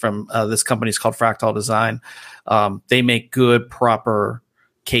 especially from this company is called Fractal Design, they make good proper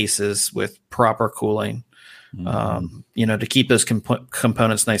cases with proper cooling. To keep those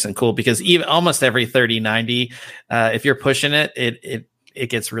components nice and cool, because even almost every 3090, if you're pushing it, it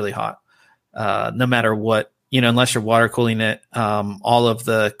gets really hot. No matter what, unless you're water cooling it, all of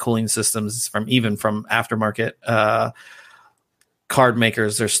the cooling systems from aftermarket card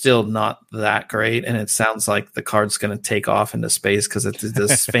makers, they're still not that great. And it sounds like the card's going to take off into space because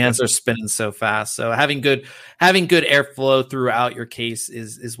the fans are spinning so fast. So having good airflow throughout your case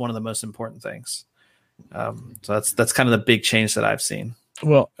is one of the most important things. So that's kind of the big change that I've seen.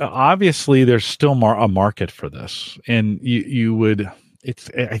 Well, obviously there's still a market for this, and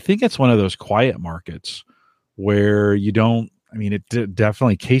I think it's one of those quiet markets where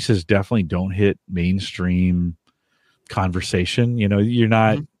definitely cases definitely don't hit mainstream conversation. You're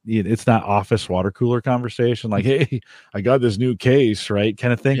not, it's not office water cooler conversation. Like, hey, I got this new case, right?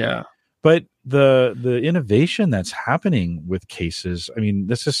 Kind of thing. Yeah. But the innovation that's happening with cases,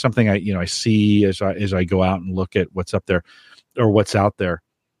 this is something I see as I go out and look at what's up there or what's out there.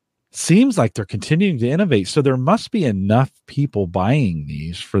 Seems like they're continuing to innovate. So there must be enough people buying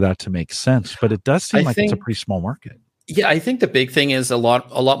these for that to make sense. But it does seem it's a pretty small market. Yeah, I think the big thing is a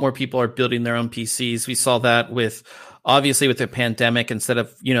lot more people are building their own PCs. We saw that obviously with the pandemic. Instead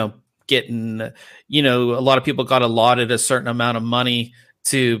of getting a lot of people got allotted a certain amount of money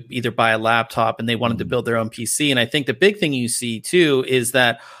to either buy a laptop, and they wanted to build their own PC. And I think the big thing you see too is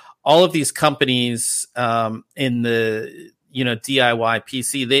that all of these companies in the DIY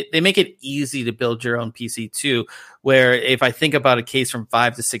PC, they make it easy to build your own PC too. Where if I think about a case from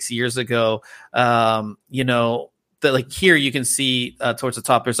 5 to 6 years ago, that like here you can see towards the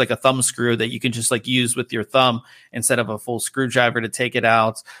top, there's like a thumb screw that you can just like use with your thumb instead of a full screwdriver to take it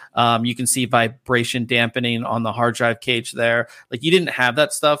out. You can see vibration dampening on the hard drive cage there. Like you didn't have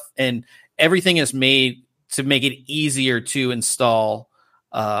that stuff, and everything is made to make it easier to install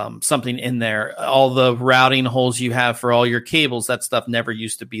something in there. All the routing holes you have for all your cables, that stuff never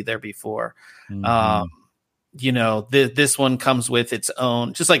used to be there before. This one comes with its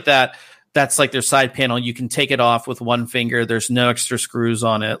own, just like that. That's like their side panel. You can take it off with one finger. There's no extra screws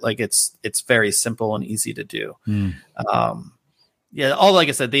on it. Like it's very simple and easy to do. All like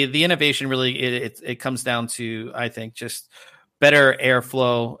I said, the innovation really it comes down to, I think, just better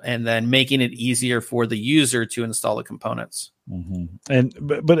airflow and then making it easier for the user to install the components.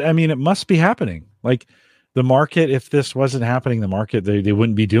 But it must be happening. Like the market, if this wasn't happening, the market they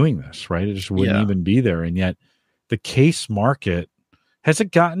wouldn't be doing this, right? It just wouldn't even be there. And yet, the case market. Has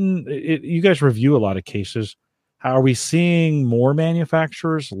it gotten? You guys review a lot of cases. How are we seeing more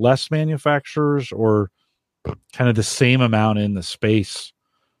manufacturers, less manufacturers, or kind of the same amount in the space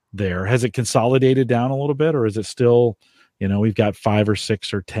there? Has it consolidated down a little bit, or is it still, we've got 5 or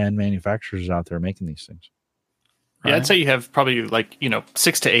 6 or 10 manufacturers out there making these things? Yeah, I'd say you have probably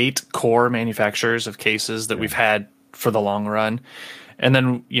 6 to 8 core manufacturers of cases that we've had for the long run. And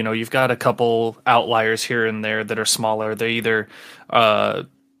then, you've got a couple outliers here and there that are smaller. They're either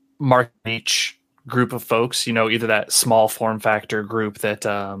market niche group of folks, either that small form factor group that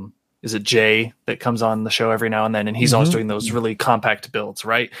is it Jay that comes on the show every now and then, and he's always doing those really compact builds,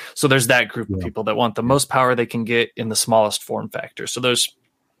 right? So there's that group of people that want the most power they can get in the smallest form factor. So there's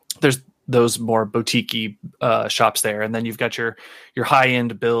those more boutique-y shops there, and then you've got your high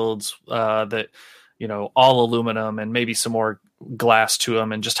end builds that all aluminum and maybe some more glass to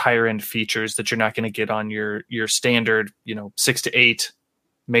them and just higher end features that you're not going to get on your standard 6 to 8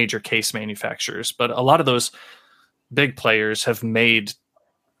 major case manufacturers. But a lot of those big players have made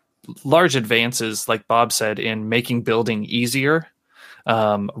large advances, like Bob said, in making building easier,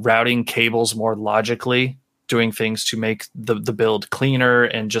 routing cables more logically, doing things to make the build cleaner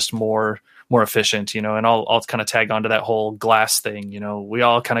and just more efficient, and I'll kind of tag onto that whole glass thing. We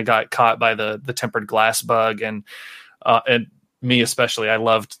all kind of got caught by the tempered glass bug, and me especially. I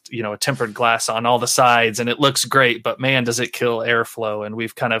loved, a tempered glass on all the sides, and it looks great, but man, does it kill airflow. And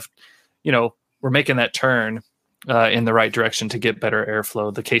we've kind of, we're making that turn in the right direction to get better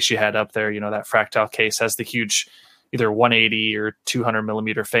airflow. The case you had up there, that Fractal case has the huge either 180 or 200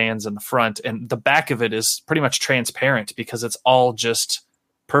 millimeter fans in the front, and the back of it is pretty much transparent because it's all just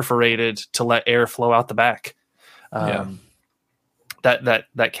perforated to let air flow out the back. That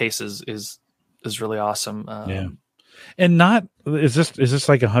case is really awesome. And not is this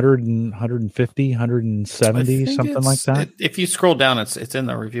like 100 and 150, 170, something like that? If you scroll down, it's in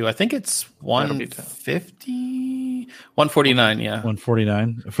the review. I think it's 150, 149. Yeah,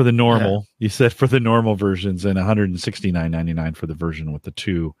 149 for the normal. You said for the normal versions, and 169.99 for the version with the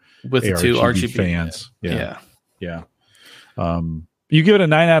two RGB fans. Yeah. You give it a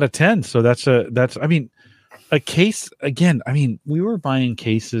 9 out of 10. So that's I mean, a case again. I mean, we were buying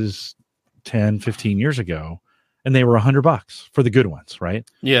cases 10, 15 years ago, and they were $100 for the good ones, right?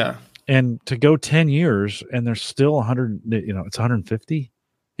 Yeah. And to go 10 years and there's still 100, it's 150.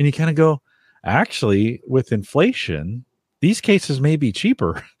 And you kind of go, actually, with inflation, these cases may be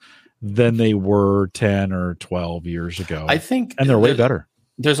cheaper than they were 10 or 12 years ago. I think, and they're way better.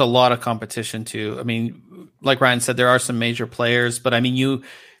 There's a lot of competition too. I mean, like Ryan said, there are some major players, but I mean,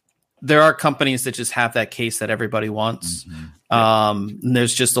 there are companies that just have that case that everybody wants. And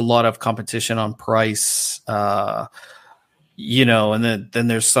there's just a lot of competition on price, and then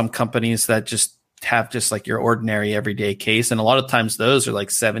there's some companies that just have just like your ordinary everyday case. And a lot of times those are like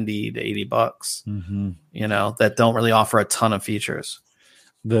 $70 to $80, that don't really offer a ton of features.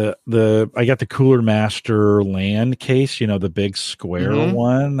 I got the Cooler Master LAN case, the big square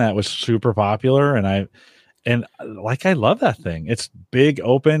one that was super popular. And I love that thing. It's big,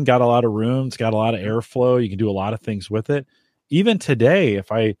 open, got a lot of room. It's got a lot of airflow. You can do a lot of things with it. Even today,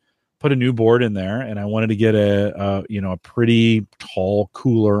 if I put a new board in there and I wanted to get a pretty tall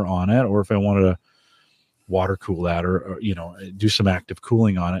cooler on it, or if I wanted to water cool that or do some active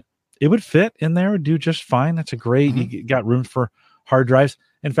cooling on it, it would fit in there, do just fine. That's a great, you got room for hard drives.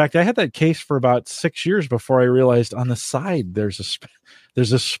 In fact, I had that case for about 6 years before I realized on the side there's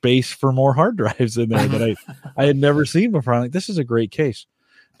a space for more hard drives in there that I had never seen before. I'm like, this is a great case.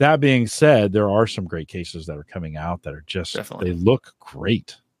 That being said, there are some great cases that are coming out that are just They look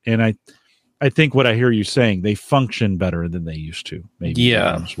great, and I think what I hear you saying, they function better than they used to. Maybe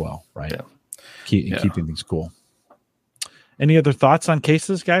as well, right? Keeping things cool. Any other thoughts on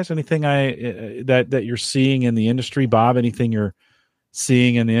cases, guys? Anything that you're seeing in the industry, Bob? Anything you're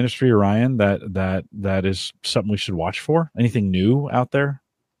seeing in the industry, Ryan, that is something we should watch for? Anything new out there?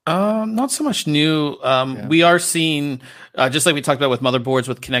 Not so much new. We are seeing, just like we talked about with motherboards,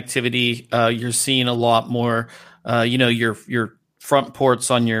 with connectivity, you're seeing a lot more, your front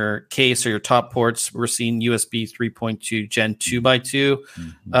ports on your case or your top ports. We're seeing USB 3.2 Gen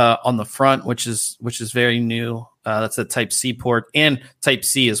 2x2 on the front, which is very new. That's a Type C port and Type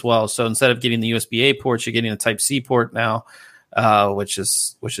C as well. So instead of getting the USB A port, you're getting a Type C port now. Which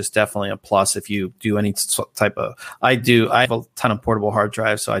is definitely a plus if you do any type of. I have a ton of portable hard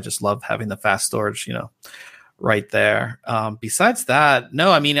drives, so I just love having the fast storage, right there. Besides that,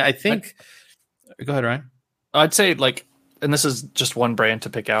 no, I mean, I think. Go ahead, Ryan. I'd say and this is just one brand to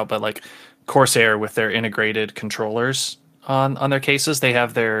pick out, but Corsair with their integrated controllers on their cases, they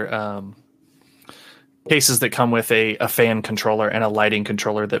have their cases that come with a fan controller and a lighting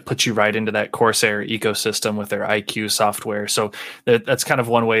controller that puts you right into that Corsair ecosystem with their IQ software. So that's kind of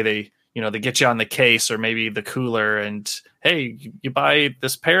one way they get you on the case or maybe the cooler, and hey, you buy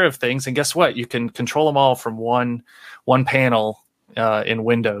this pair of things and guess what? You can control them all from one panel in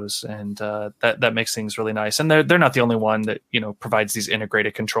Windows, and that makes things really nice. And they're not the only one that provides these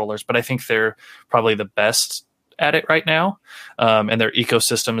integrated controllers, but I think they're probably the best at it right now, and their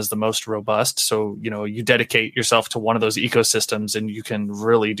ecosystem is the most robust. So you dedicate yourself to one of those ecosystems, and you can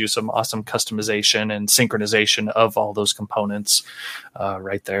really do some awesome customization and synchronization of all those components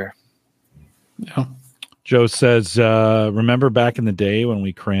right there. Yeah. Joe says, remember back in the day when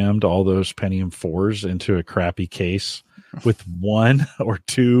we crammed all those Pentium 4s into a crappy case with one or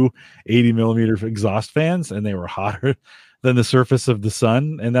two 80 millimeter exhaust fans, and they were hotter than the surface of the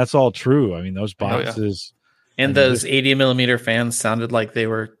sun? And that's all true. I mean, those boxes. And those 80 millimeter fans sounded like they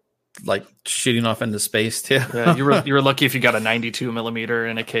were shooting off into space too. Yeah, you were lucky if you got a 92 millimeter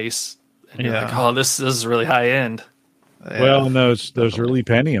in a case. And you're like, oh, this is really high end. Well, and those early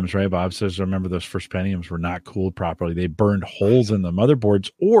Pentiums, right? Bob says, I remember those first Pentiums were not cooled properly. They burned holes in the motherboards,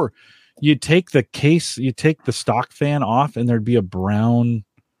 or you take the case, you take the stock fan off, and there'd be a brown,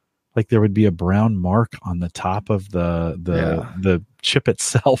 there would be a brown mark on the top of the chip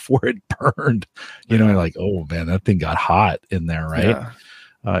itself where it burned. You're like, oh man, that thing got hot in there, right?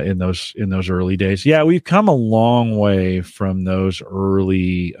 Yeah. In those early days. Yeah, we've come a long way from those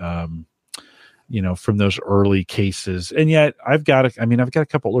early from those early cases. And yet I've got a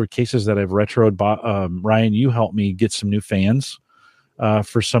couple older cases that I've retroed. Ryan, you helped me get some new fans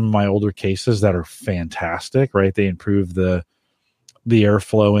for some of my older cases that are fantastic, right? They improve the the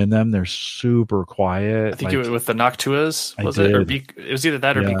airflow in them. They're super quiet. I think it was with the Noctuas, was it? Or it was either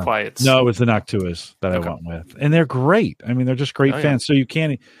that or Be Quiets. No, it was the Noctuas that I went with. And they're great. I mean, they're just great fans. So you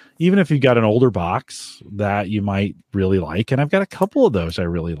can't, even if you've got an older box that you might really like, and I've got a couple of those I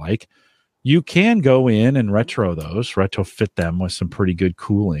really like, you can go in and retrofit them with some pretty good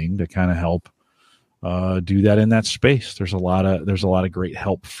cooling to kind of help do that in that space. There's a lot of great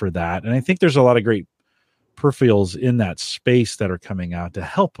help for that. And I think there's a lot of great peripherals in that space that are coming out to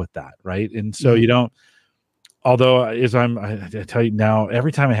help with that, right? And so you don't, although I tell you now,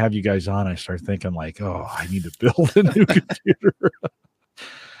 every time I have you guys on, I start thinking like, oh, I need to build a new computer.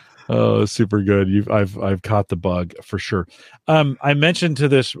 Oh, super good. I've caught the bug for sure. I mentioned to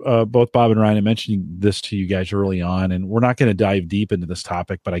this, both Bob and Ryan, I mentioned this to you guys early on, and we're not going to dive deep into this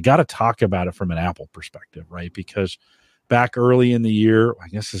topic, but I got to talk about it from an Apple perspective, right? Because back early in the year, I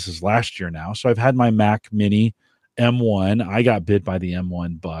guess this is last year now. So I've had my Mac Mini M1. I got bit by the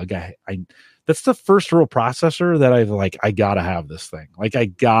M1 bug. That's the first real processor that I gotta have this thing. Like I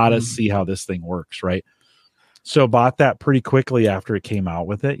gotta see how this thing works, right? So bought that pretty quickly after it came out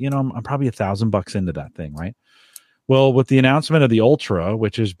with it. You know, I'm probably $1,000 into that thing, right? Well, with the announcement of the Ultra,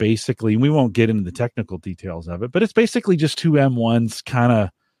 which is basically, we won't get into the technical details of it, but it's basically just two M1s kind of,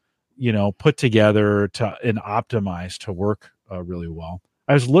 put together and optimized to work really well.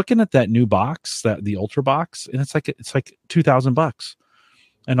 I was looking at that new box, the Ultra box, and it's like $2,000.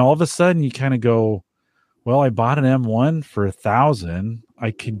 And all of a sudden you kind of go, well, I bought an M1 for $1,000.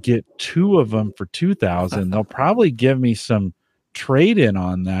 I could get two of them for $2,000. They'll probably give me some trade in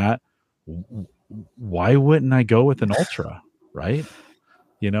on that. Why wouldn't I go with an Ultra? Right.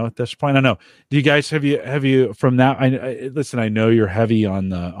 At this point, I don't know. Do you guys have you from that? Listen, I know you're heavy on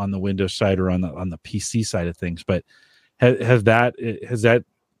the Windows side or on the PC side of things, but is that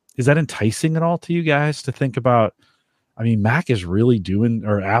enticing at all to you guys to think about? I mean, Apple is really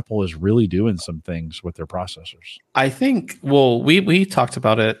doing some things with their processors. I think, well, we talked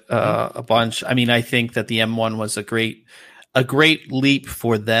about it a bunch. I mean, I think that the M1 was a great leap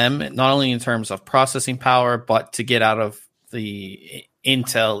for them, not only in terms of processing power, but to get out of the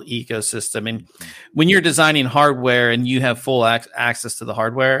Intel ecosystem. And when you're designing hardware and you have full access to the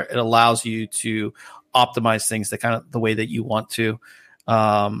hardware, it allows you to optimize things the way that you want to.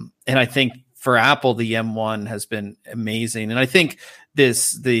 And I think for Apple, the M1 has been amazing. And I think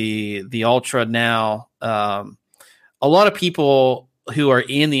the Ultra now, a lot of people who are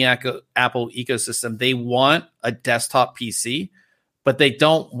in the Apple ecosystem, they want a desktop PC, but they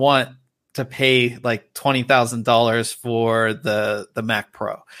don't want to pay like $20,000 for the Mac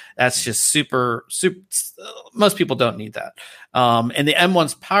Pro. That's just super. Most people don't need that. And the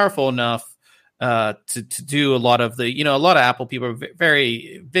M1's powerful enough to do a lot of a lot of Apple people are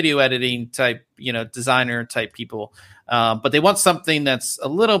very video editing type, designer type people. But they want something that's a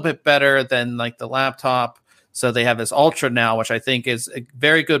little bit better than like the laptop. So they have this Ultra now, which I think is a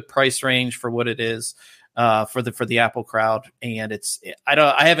very good price range for what it is for the Apple crowd. And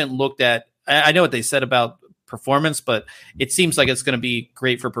I haven't looked at, I know what they said about performance, but it seems like it's going to be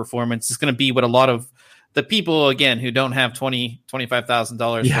great for performance. It's going to be what a lot of the people, again, who don't have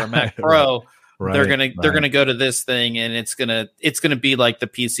 $25,000 for a Mac Pro, they're gonna go to this thing, and it's gonna be like the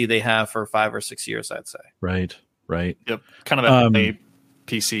PC they have for 5 or 6 years, I'd say. Right. Yep, kind of a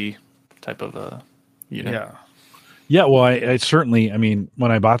PC type of unit. Yeah. Well, I certainly. I mean,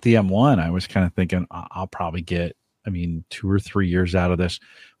 when I bought the M1, I was kind of thinking I'll probably get, 2 or 3 years out of this,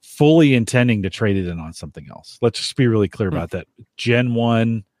 fully intending to trade it in on something else. Let's just be really clear about that. Gen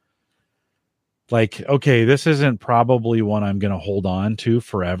 1. Like, okay, this isn't probably one I'm going to hold on to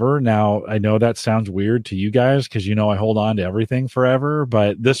forever. Now, I know that sounds weird to you guys because I hold on to everything forever,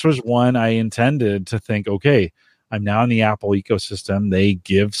 but this was one I intended to think, okay, I'm now in the Apple ecosystem. They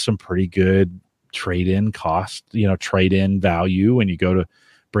give some pretty good trade-in cost, trade-in value when you go to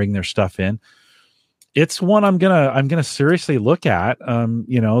bring their stuff in. It's one I'm gonna seriously look at.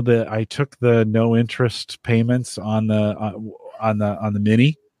 I took the no interest payments on the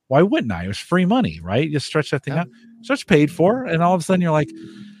Mini. Why wouldn't I? It was free money, right? Just stretch that thing out. So it's paid for, and all of a sudden you're like,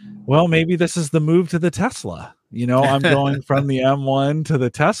 well, maybe this is the move to the Tesla. I'm going from the M1 to the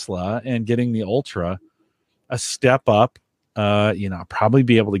Tesla and getting the Ultra, a step up. Probably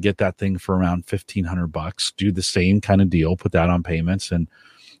be able to get that thing for around $1,500. Do the same kind of deal, put that on payments, and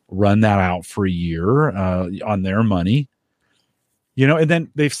run that out for a year on their money. And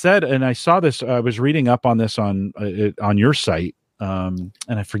then they've said, and I saw this. I was reading up on this on your site. And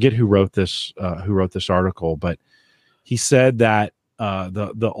I forget who wrote this article, but he said that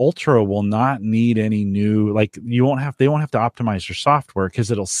the Ultra will not need any new, they won't have to optimize their software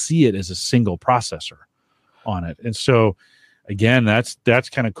because it'll see it as a single processor on it. And so again, that's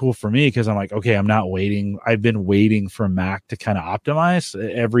kind of cool for me because I'm like, okay, I'm not waiting. I've been waiting for Mac to kind of optimize.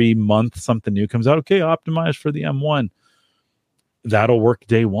 Every month something new comes out. Okay, optimize for the M1. That'll work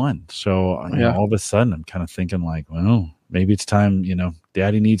day one. So you know, all of a sudden I'm kind of thinking like, well, maybe it's time, you know,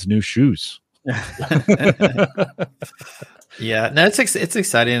 daddy needs new shoes. Yeah, no, it's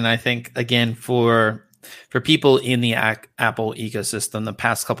exciting. And I think, again, for people in the Apple ecosystem, the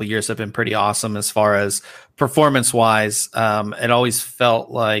past couple of years have been pretty awesome as far as performance wise. It always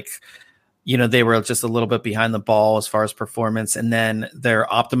felt like, you know, they were just a little bit behind the ball as far as performance. And then their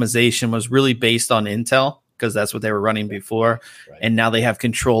optimization was really based on Intel because that's what they were running before. Right. And now they have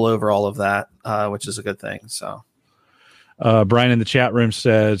control over all of that, which is a good thing. So. Brian in the chat room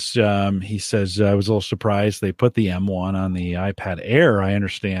says, he says, I was a little surprised they put the M1 on the iPad Air. I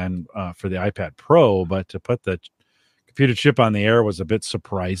understand for the iPad Pro, but to put the computer chip on the Air was a bit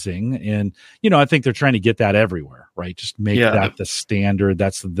surprising. And, you know, I think they're trying to get that everywhere, right? Just make that the standard.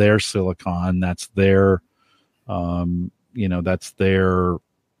 That's their silicon. That's their, you know, that's their,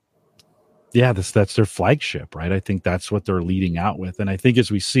 that's their flagship, right? I think that's what they're leading out with. And I think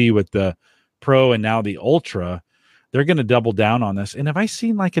as we see with the Pro and now the Ultra, they're going to double down on this. And have I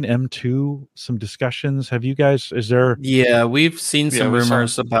seen like an M2, some discussions? Have you guys, is there? Yeah, we've seen some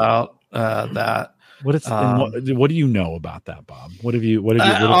rumors about that. What do you know about that, Bob? What have you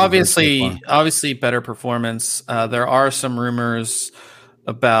obviously better performance. There are some rumors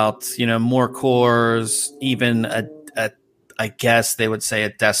about, you know, more cores, even I guess they would say a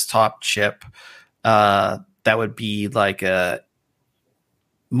desktop chip that would be like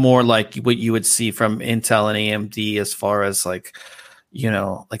more like what you would see from Intel and AMD as far as like, you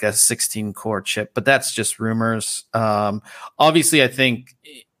know, like a 16 core chip, but that's just rumors. Obviously I think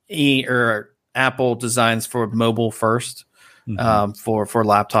Apple designs for mobile first, for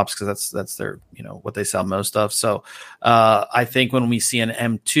laptops, because that's their, you know, what they sell most of. So I think when we see an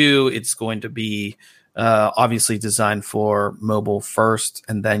M2, it's going to be obviously designed for mobile first,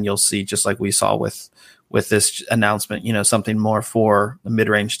 and then you'll see, just like we saw with this announcement, you know, something more for the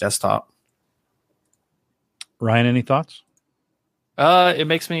mid-range desktop. Ryan, any thoughts? It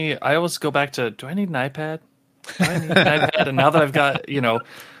makes me, I always go back to, do I need an iPad? And now that I've got, you know,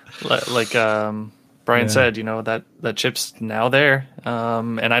 like Brian said, you know, that chip's now there,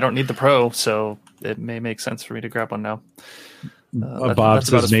 and I don't need the Pro, so it may make sense for me to grab one now. Bob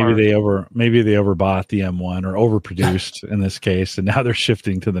says maybe they overbought the M1 or overproduced in this case, and now they're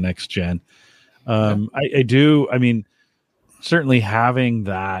shifting to the next gen. I mean, certainly having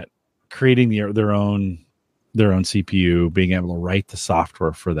that, creating their own CPU, being able to write the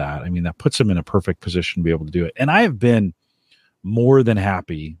software for that, I mean, that puts them in a perfect position to be able to do it. And I have been more than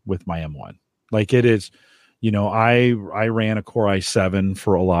happy with my M1. Like, it is, you know, I ran a Core i7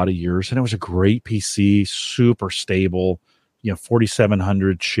 for a lot of years, and it was a great PC, super stable, you know,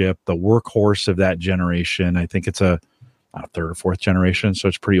 4700 chip, the workhorse of that generation. I think it's a third or fourth generation, so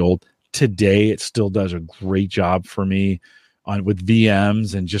it's pretty old. Today, it still does a great job for me with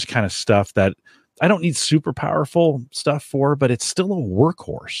VMs and just kind of stuff that I don't need super powerful stuff for, but it's still a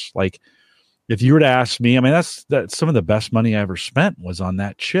workhorse. Like, if you were to ask me, I mean, that's some of the best money I ever spent was on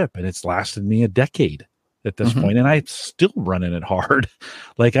that chip, and it's lasted me a decade at this point, and I'm still running it hard.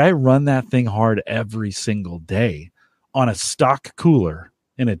 Like, I run that thing hard every single day on a stock cooler,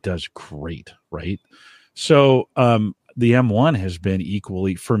 and it does great, right? So, the M1 has been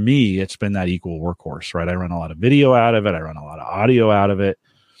equally, for me, it's been that equal workhorse, right? I run a lot of video out of it. I run a lot of audio out of it.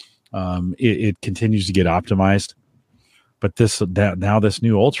 It continues to get optimized. But now this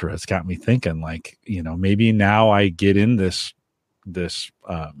new Ultra has got me thinking, like, you know, maybe now I get in this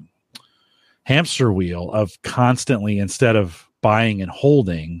hamster wheel of constantly, instead of buying and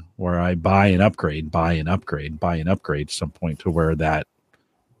holding, where I buy and upgrade to some point to where that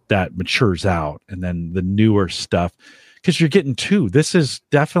matures out, and then the newer stuff, because you're getting two. This is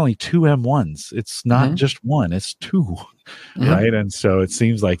definitely two M1s. It's not just one, it's two, right? And so it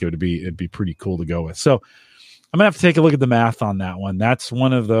seems like it'd be pretty cool to go with. So I'm gonna have to take a look at the math on that one. That's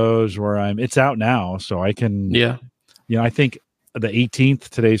one of those where it's out now, so I can, you know, I think the 18th,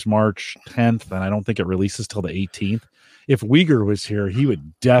 today's March 10th, and I don't think it releases till the 18th. If Uyghur was here, he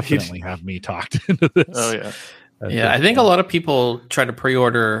would definitely have me talked into this. Oh yeah. Yeah, I think a lot of people tried to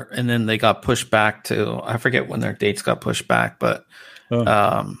pre-order and then they got pushed back to, I forget when their dates got pushed back, but you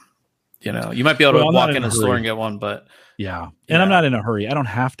know, you might be able to walk in a store and get one, but and I'm not in a hurry. I don't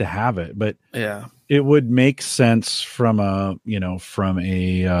have to have it, but it would make sense from a just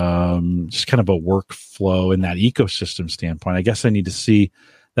kind of a workflow in that ecosystem standpoint. I guess I need to see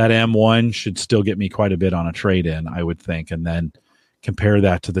that M1 should still get me quite a bit on a trade-in, I would think, and then compare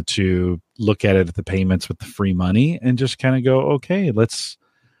that to the two, look at it at the payments with the free money, and just kind of go, okay, let's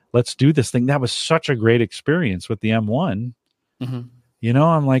do this thing. That was such a great experience with the M1. Mm-hmm. You know,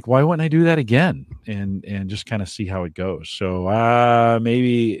 I'm like, why wouldn't I do that again? And just kind of see how it goes. So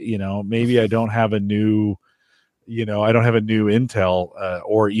maybe I don't have a new, I don't have a new Intel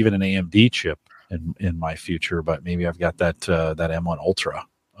or even an AMD chip in my future, but maybe I've got that M1 Ultra.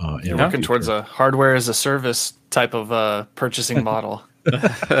 You're working towards a hardware as a service type of purchasing model.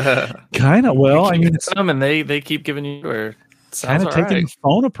 Kind of. Well, I mean, some and they keep giving you or kind of taking the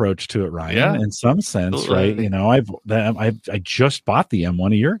phone approach to it, Ryan, in some sense, absolutely. right? I just bought the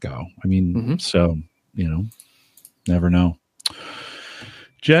M1 a year ago. I mean, so never know.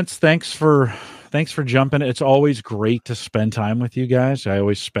 Gents, thanks for jumping. It's always great to spend time with you guys. I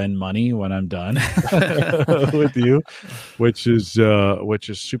always spend money when I'm done with you, which is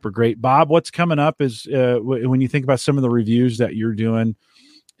super great. Bob, what's coming up is when you think about some of the reviews that you're doing,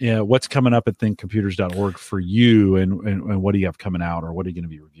 what's coming up at thinkcomputers.org for you, and what do you have coming out, or what are you going to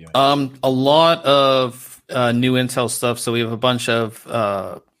be reviewing? A lot of new Intel stuff. So we have a bunch of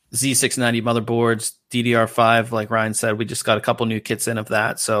Z690 motherboards, DDR5, like Ryan said. We just got a couple new kits in of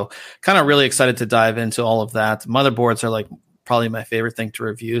that. So kind of really excited to dive into all of that. Motherboards are like probably my favorite thing to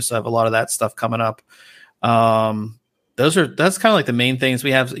review. So I have a lot of that stuff coming up. That's kind of like the main things.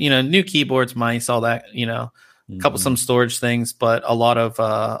 We have, new keyboards, mice, all that, some storage things, but a lot of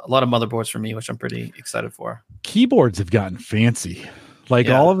motherboards for me, which I'm pretty excited for. Keyboards have gotten fancy. Like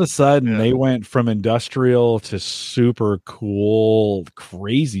all of a sudden they went from industrial to super cool,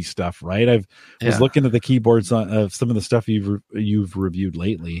 crazy stuff, right? I was looking at the keyboards of some of the stuff you've reviewed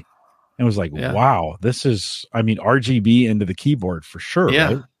lately and was like, wow, this is, RGB into the keyboard for sure.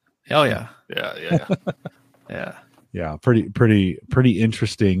 Yeah. Right? Oh yeah. Yeah. Yeah. Pretty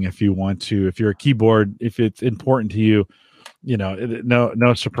interesting if you're a keyboard, if it's important to you.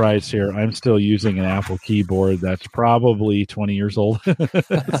 No surprise here. I'm still using an Apple keyboard that's probably 20 years old.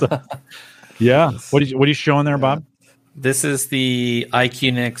 So, yeah. What are you showing there, Bob? This is the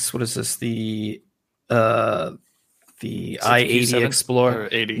iQnix. What is this? The i80 Explorer.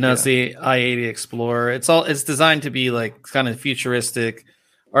 80, it's the i80 Explorer. It's designed to be like kind of futuristic,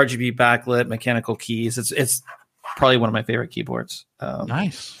 RGB backlit, mechanical keys. It's probably one of my favorite keyboards.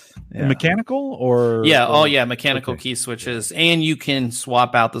 Nice. Mechanical or mechanical key switches, and you can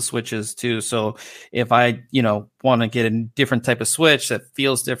swap out the switches too. So if I want to get a different type of switch that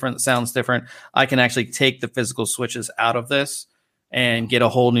feels different, sounds different, I can actually take the physical switches out of this and get a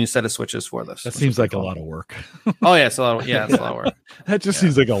whole new set of switches for this. That seems like a lot of work. Oh yeah, it's a lot of work. That just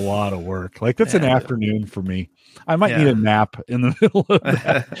seems like a lot of work. Like that's an afternoon for me. I might need a nap in the middle of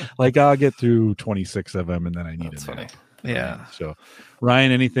that. Like I'll get through 26 of them and then I need a nap. Yeah. So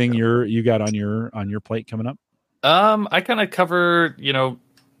Ryan, anything you got on your plate coming up? I kind of cover,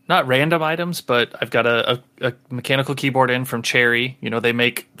 not random items, but I've got a mechanical keyboard in from Cherry.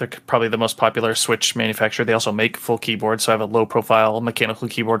 They're probably the most popular Switch manufacturer. They also make full keyboards. So I have a low profile mechanical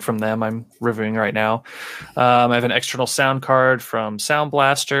keyboard from them I'm reviewing right now. I have an external sound card from Sound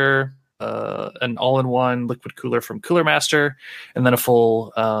Blaster, an all-in-one liquid cooler from Cooler Master, and then a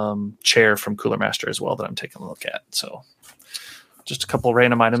full chair from Cooler Master as well that I'm taking a look at. So just a couple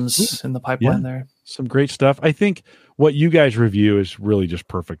random items in the pipeline there. Some great stuff. I think what you guys review is really just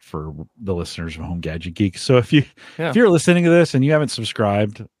perfect for the listeners of Home Gadget Geek. So if you're listening to this and you haven't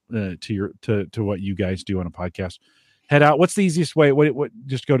subscribed to what you guys do on a podcast, head out. What's the easiest way? What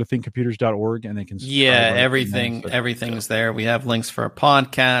just go to thinkcomputers.org and they can subscribe. Everything's there. We have links for a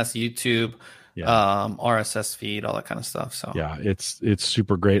podcast, YouTube, RSS feed, all that kind of stuff. So it's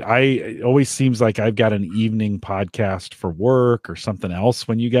super great. It always seems like I've got an evening podcast for work or something else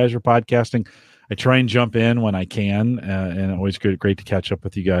when you guys are podcasting. I try and jump in when I can, and always great to catch up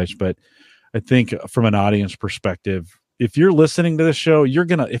with you guys. But I think from an audience perspective, if you're listening to this show,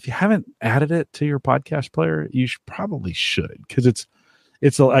 if you haven't added it to your podcast player, you probably should, because it's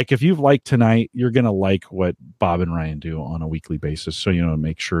like if you've liked tonight, you're gonna like what Bob and Ryan do on a weekly basis. So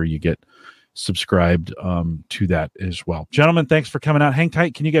make sure you get subscribed to that as well. Gentlemen, thanks for coming out. Hang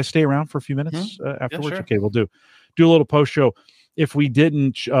tight. Can you guys stay around for a few minutes afterwards? Sure. Okay, we'll do a little post show. If we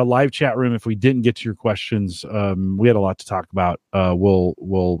didn't live chat room, if we didn't get to your questions, we had a lot to talk about.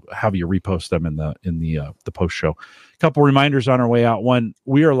 We'll have you repost them in the post show. A couple reminders on our way out. One,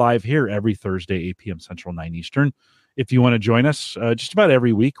 we are live here every Thursday, 8 p.m. Central, 9 Eastern. If you want to join us, just about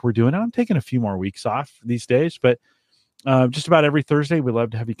every week we're doing it. I'm taking a few more weeks off these days, but just about every Thursday, we'd love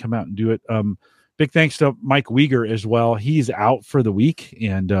to have you come out and do it. Big thanks to Mike Weger as well. He's out for the week,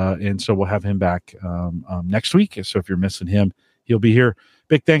 and so we'll have him back next week. So if you're missing him, he'll be here.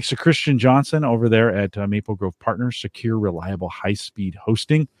 Big thanks to Christian Johnson over there at Maple Grove Partners, secure, reliable, high-speed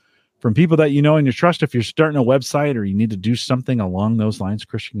hosting from people that you know and you trust. If you're starting a website or you need to do something along those lines,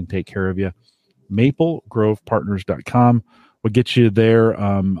 Christian can take care of you. MapleGrovePartners.com will get you there.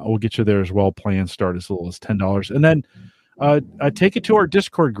 We'll get you there as well. Plans start as little as $10. And then take it to our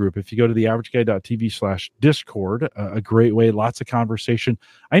Discord group. If you go to theaverageguy.tv/Discord, a great way, lots of conversation.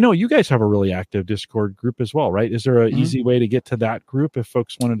 I know you guys have a really active Discord group as well, right? Is there an easy way to get to that group if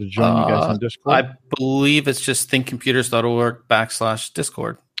folks wanted to join you guys on Discord? I believe it's just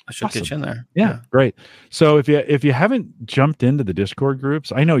thinkcomputers.org/Discord. I should get you in there. Yeah, great. So if you haven't jumped into the Discord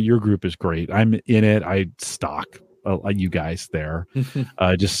groups, I know your group is great. I'm in it. I stalk you guys there,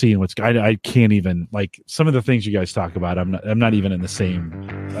 just seeing what's. I can't even, like, some of the things you guys talk about. I'm not even in the same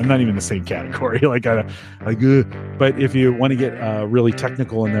category. But if you want to get really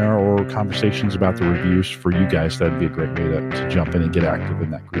technical in there, or conversations about the reviews for you guys, that'd be a great way to jump in and get active in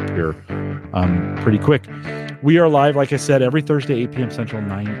that group here, pretty quick. We are live, like I said, every Thursday, 8 p.m. Central,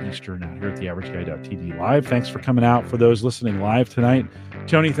 9 Eastern, out here at theaverageguy.tv live. Thanks for coming out. For those listening live tonight,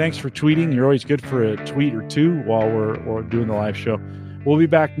 Tony, thanks for tweeting. You're always good for a tweet or two while we're doing the live show. We'll be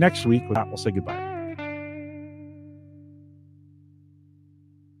back next week. With that, we'll say goodbye.